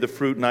 gave me the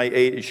fruit, and I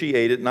ate it. She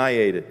ate it, and I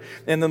ate it.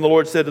 And then the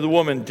Lord said to the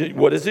woman,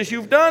 what is this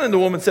you've done? And the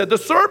woman said, the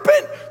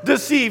serpent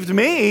deceived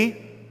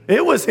me.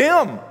 It was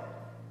him.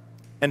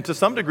 And to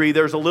some degree,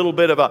 there's a little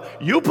bit of a,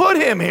 you put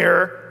him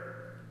here.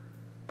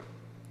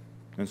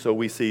 And so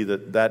we see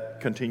that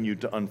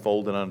continued to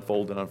unfold and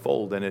unfold and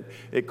unfold, and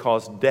it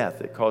caused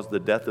death. It caused the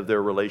death of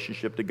their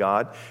relationship to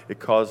God. It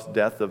caused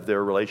death of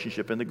their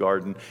relationship in the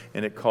garden,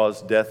 and it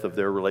caused death of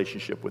their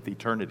relationship with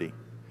eternity.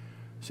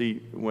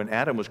 See, when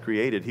Adam was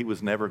created, he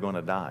was never going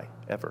to die,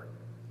 ever.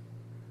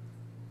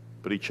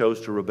 But he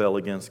chose to rebel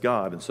against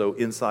God, and so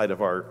inside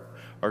of our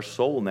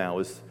soul now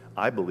is,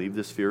 I believe,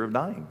 this fear of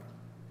dying.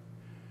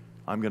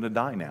 I'm going to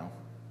die now.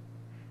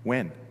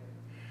 When?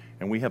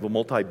 And we have a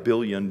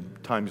multi-billion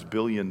times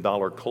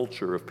billion-dollar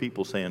culture of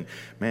people saying,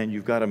 man,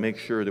 you've got to make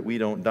sure that we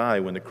don't die,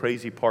 when the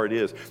crazy part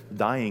is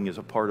dying is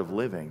a part of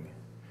living.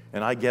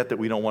 And I get that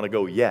we don't want to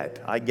go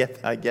yet. I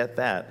get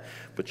that.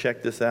 But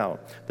check this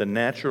out. The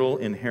natural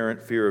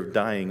inherent fear of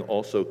dying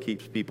also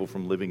keeps people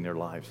from living their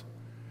lives.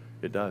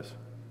 It does.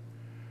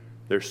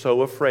 They're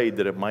so afraid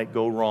that it might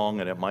go wrong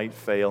and it might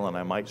fail and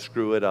I might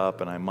screw it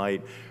up and I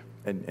might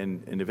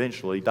and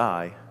eventually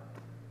die,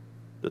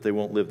 that they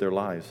won't live their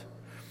lives.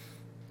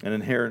 An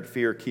inherent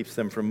fear keeps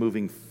them from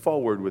moving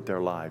forward with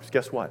their lives.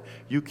 Guess what?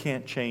 You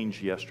can't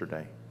change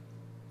yesterday.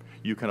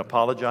 You can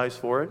apologize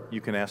for it. You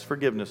can ask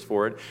forgiveness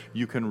for it.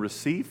 You can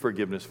receive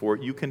forgiveness for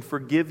it. You can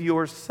forgive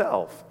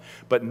yourself.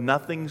 But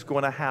nothing's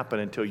going to happen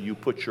until you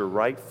put your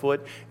right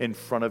foot in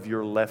front of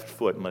your left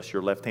foot, unless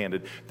you're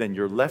left-handed. Then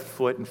your left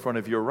foot in front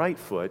of your right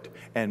foot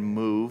and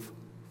move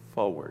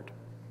forward.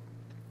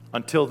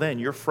 Until then,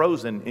 you're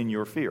frozen in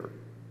your fear.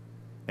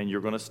 And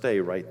you're going to stay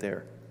right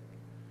there.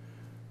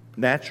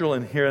 Natural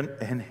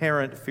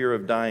inherent fear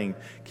of dying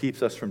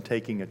keeps us from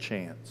taking a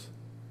chance.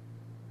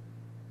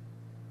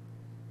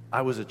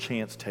 I was a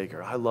chance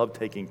taker. I love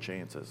taking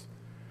chances.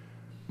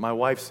 My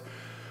wife's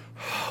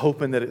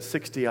hoping that at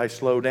 60 I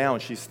slow down.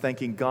 She's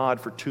thanking God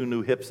for 2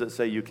 new hips that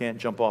say you can't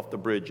jump off the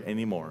bridge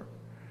anymore.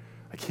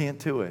 I can't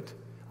do it.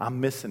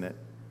 I'm missing it.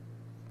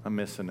 I'm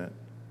missing it.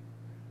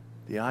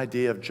 The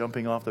idea of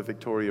jumping off the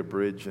Victoria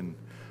Bridge in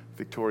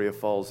Victoria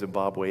Falls,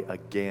 Zimbabwe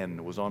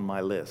again was on my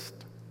list.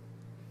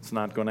 It's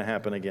not going to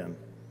happen again.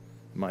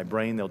 My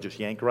brain, they'll just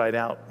yank right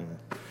out. And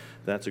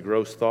that's a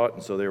gross thought,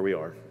 and so there we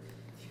are.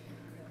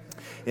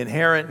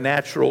 Inherent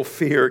natural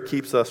fear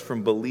keeps us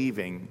from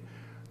believing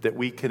that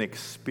we can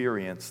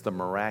experience the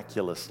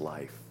miraculous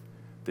life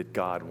that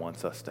God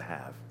wants us to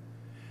have.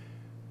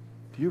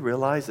 Do you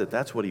realize that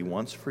that's what He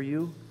wants for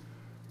you?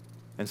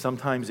 And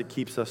sometimes it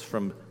keeps us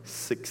from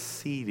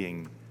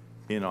succeeding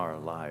in our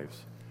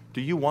lives.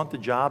 Do you want the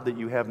job that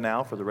you have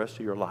now for the rest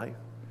of your life?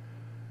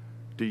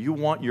 Do you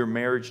want your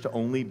marriage to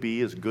only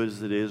be as good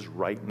as it is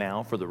right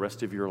now for the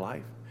rest of your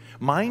life?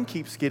 Mine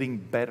keeps getting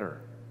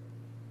better.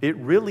 It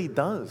really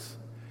does.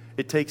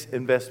 It takes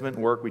investment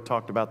and work. We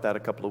talked about that a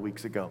couple of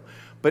weeks ago.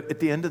 But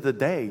at the end of the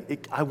day,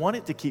 I want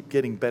it to keep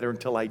getting better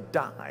until I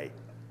die.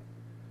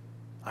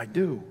 I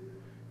do.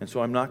 And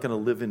so I'm not going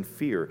to live in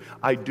fear.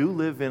 I do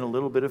live in a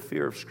little bit of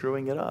fear of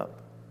screwing it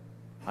up.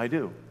 I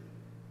do.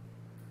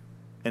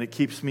 And it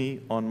keeps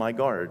me on my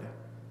guard.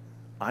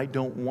 I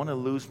don't want to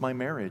lose my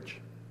marriage.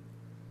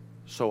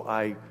 So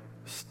I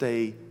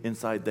stay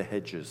inside the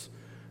hedges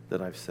that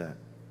I've set.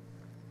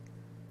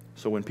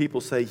 So when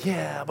people say,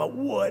 yeah, but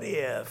what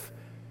if?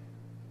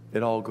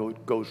 It all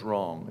goes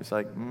wrong. It's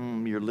like,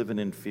 you're living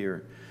in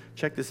fear.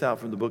 Check this out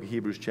from the book of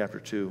Hebrews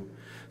chapter 2.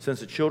 Since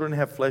the children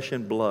have flesh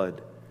and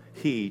blood,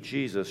 He,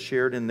 Jesus,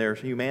 shared in their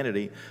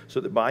humanity so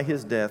that by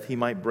His death He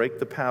might break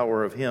the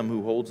power of him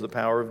who holds the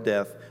power of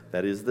death,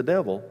 that is the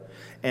devil,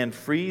 and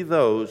free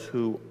those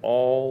who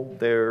all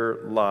their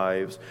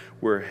lives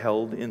were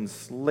held in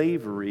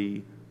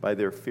slavery by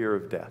their fear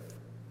of death.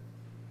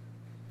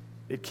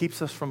 It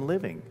keeps us from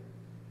living.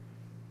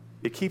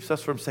 It keeps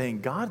us from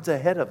saying, God's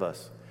ahead of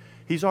us.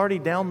 He's already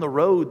down the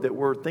road that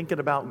we're thinking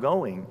about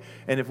going.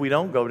 And if we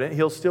don't go,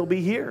 He'll still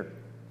be here.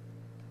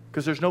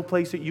 Because there's no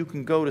place that you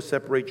can go to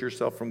separate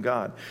yourself from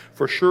God.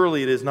 For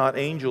surely it is not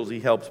angels He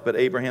helps, but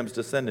Abraham's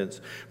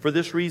descendants. For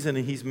this reason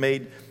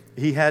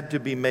He had to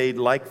be made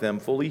like them,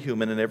 fully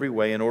human in every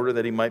way, in order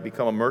that He might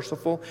become a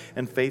merciful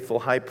and faithful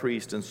high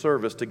priest in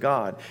service to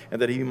God,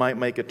 and that He might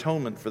make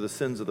atonement for the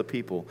sins of the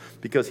people.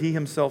 Because He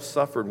Himself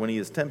suffered when He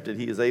is tempted,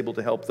 He is able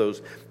to help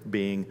those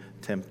being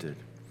tempted.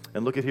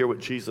 And look at here what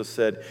Jesus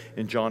said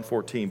in John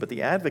 14. But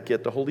the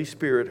Advocate, the Holy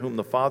Spirit, whom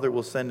the Father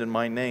will send in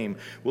my name,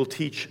 will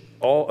teach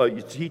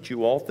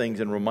you all things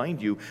and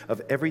remind you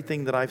of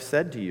everything that I've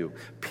said to you.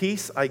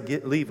 Peace I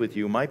leave with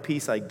you. My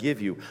peace I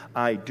give you.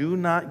 I do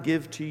not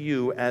give to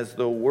you as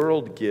the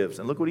world gives.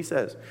 And look what He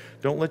says.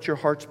 Don't let your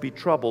hearts be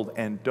troubled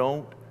and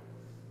don't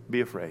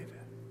be afraid.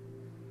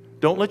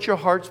 Don't let your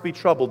hearts be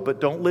troubled,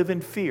 but don't live in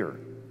fear.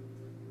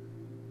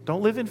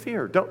 Don't live in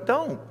fear. Don't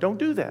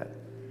do that.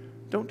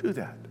 Don't do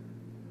that.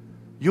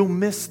 You'll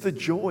miss the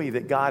joy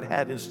that God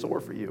had in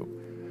store for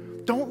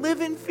you. Don't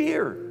live in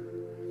fear.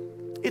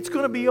 It's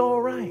going to be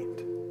all right.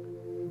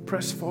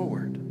 Press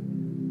forward.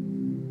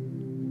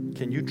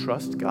 Can you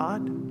trust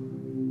God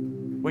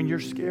when you're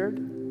scared?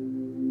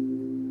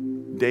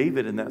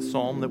 David, in that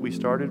psalm that we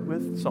started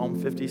with,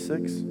 Psalm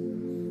 56,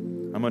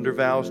 I'm under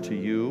vows to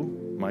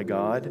you, my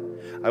God.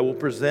 I will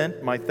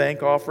present my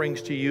thank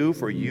offerings to you,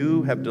 for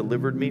you have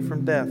delivered me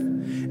from death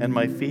and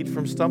my feet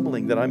from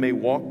stumbling, that I may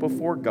walk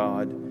before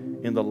God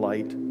in the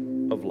light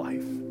of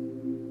life.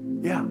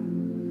 Yeah,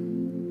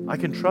 I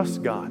can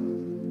trust God.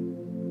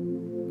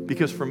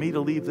 Because for me to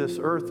leave this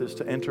earth is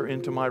to enter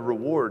into my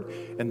reward.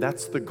 And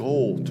that's the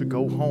goal, to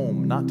go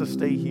home, not to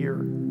stay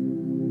here.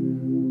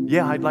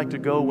 Yeah, I'd like to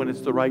go when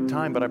it's the right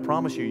time, but I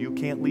promise you, you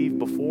can't leave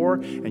before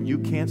and you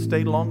can't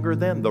stay longer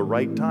than the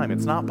right time.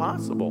 It's not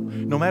possible.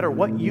 No matter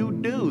what you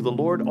do, the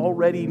Lord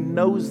already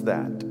knows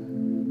that.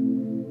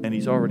 And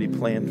He's already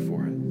planned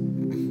for it.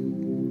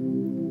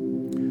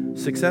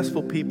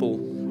 Successful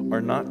people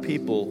are not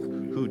people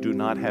who do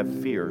not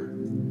have fear.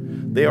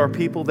 They are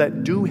people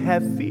that do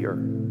have fear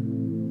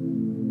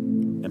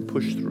and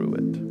push through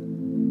it.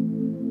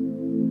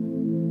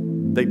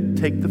 They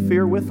take the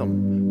fear with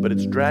them, but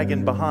it's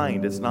dragging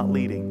behind, it's not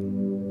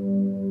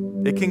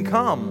leading. It can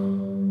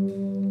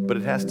come, but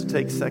it has to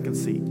take second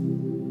seat.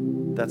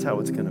 That's how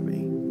it's going to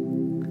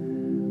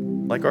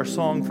be. Like our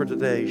song for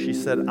today, she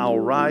said, I'll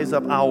rise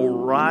up,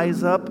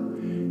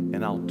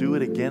 and I'll do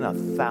it again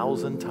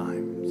 1,000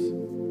 times.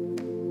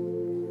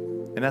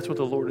 And that's what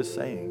the Lord is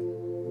saying.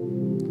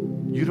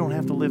 You don't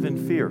have to live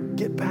in fear.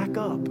 Get back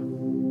up.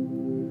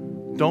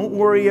 Don't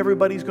worry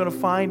everybody's going to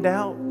find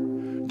out.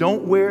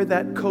 Don't wear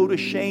that coat of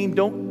shame.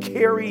 Don't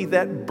carry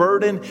that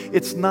burden.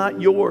 It's not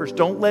yours.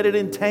 Don't let it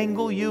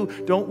entangle you.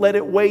 Don't let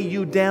it weigh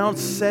you down.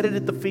 Set it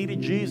at the feet of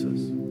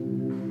Jesus.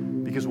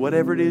 Because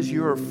whatever it is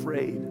you're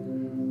afraid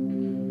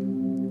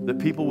that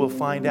people will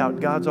find out,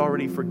 God's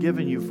already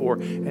forgiven you for,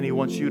 and He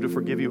wants you to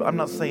forgive you. I'm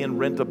not saying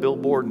rent a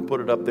billboard and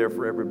put it up there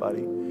for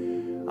everybody.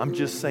 I'm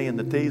just saying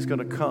the day's going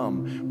to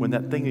come when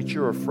that thing that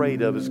you're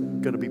afraid of is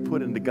going to be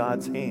put into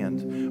God's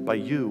hands by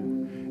you.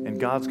 And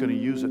God's going to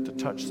use it to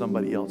touch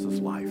somebody else's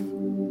life.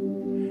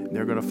 And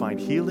they're going to find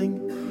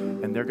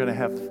healing, and they're going to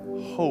have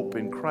hope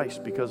in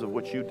Christ because of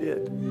what you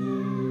did.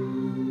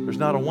 There's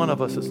not a one of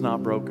us that's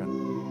not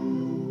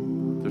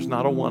broken. There's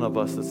not a one of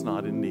us that's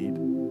not in need.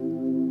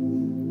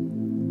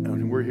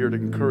 And we're here to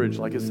encourage,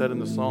 like it said in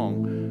the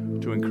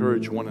song, to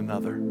encourage one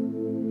another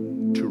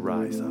to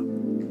rise up.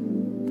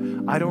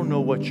 I don't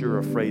know what you're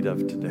afraid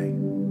of today.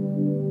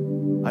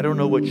 I don't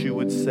know what you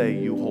would say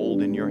you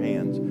hold in your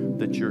hands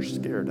that you're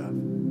scared of.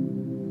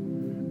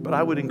 But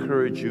I would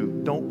encourage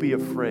you, don't be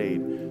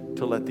afraid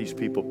to let these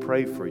people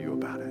pray for you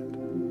about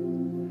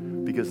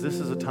it. Because this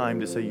is a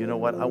time to say, you know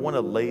what, I want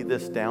to lay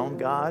this down,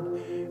 God,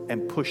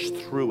 and push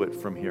through it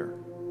from here.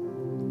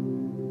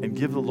 And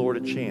give the Lord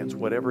a chance,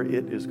 whatever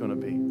it is going to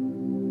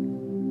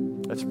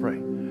be. Let's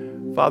pray.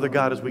 Father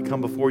God, as we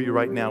come before you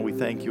right now, we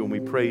thank you and we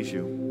praise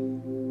you.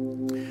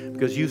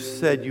 Because you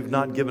said you've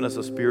not given us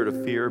a spirit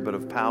of fear, but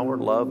of power,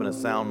 love, and a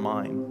sound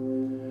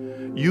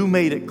mind. You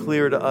made it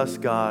clear to us,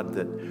 God,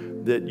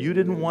 that you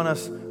didn't want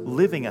us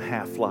living a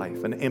half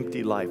life, an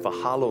empty life, a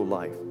hollow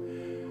life.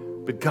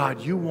 But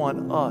God, you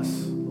want us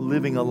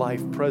living a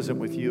life present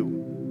with you,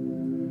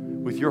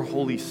 with your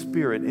Holy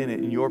Spirit in it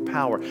and your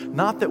power.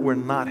 Not that we'll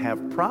not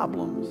have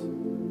problems,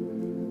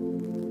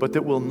 but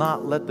that we'll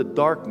not let the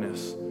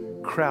darkness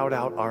crowd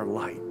out our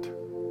light.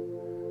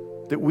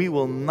 That we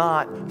will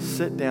not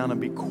sit down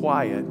and be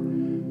quiet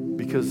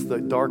because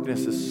the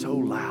darkness is so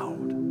loud.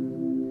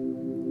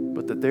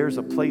 But that there's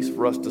a place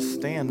for us to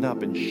stand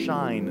up and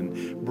shine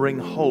and bring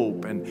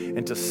hope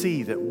and to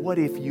see that what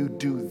if you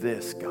do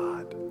this,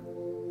 God?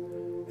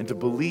 And to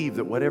believe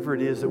that whatever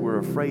it is that we're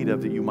afraid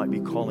of that you might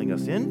be calling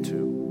us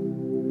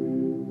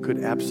into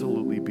could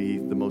absolutely be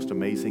the most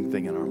amazing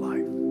thing in our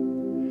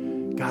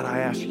life. God, I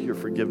ask your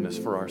forgiveness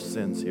for our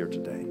sins here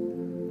today.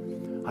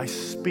 I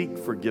speak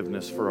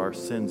forgiveness for our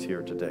sins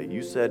here today.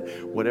 You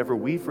said whatever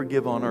we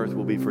forgive on earth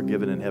will be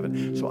forgiven in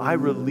heaven. So I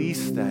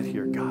release that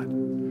here, God.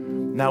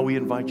 Now we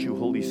invite you,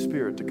 Holy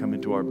Spirit, to come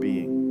into our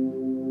being.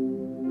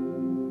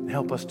 And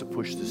help us to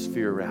push this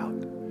fear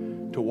out,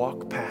 to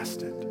walk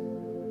past it.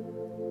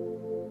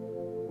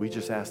 We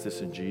just ask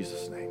this in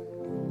Jesus' name.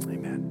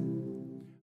 Amen.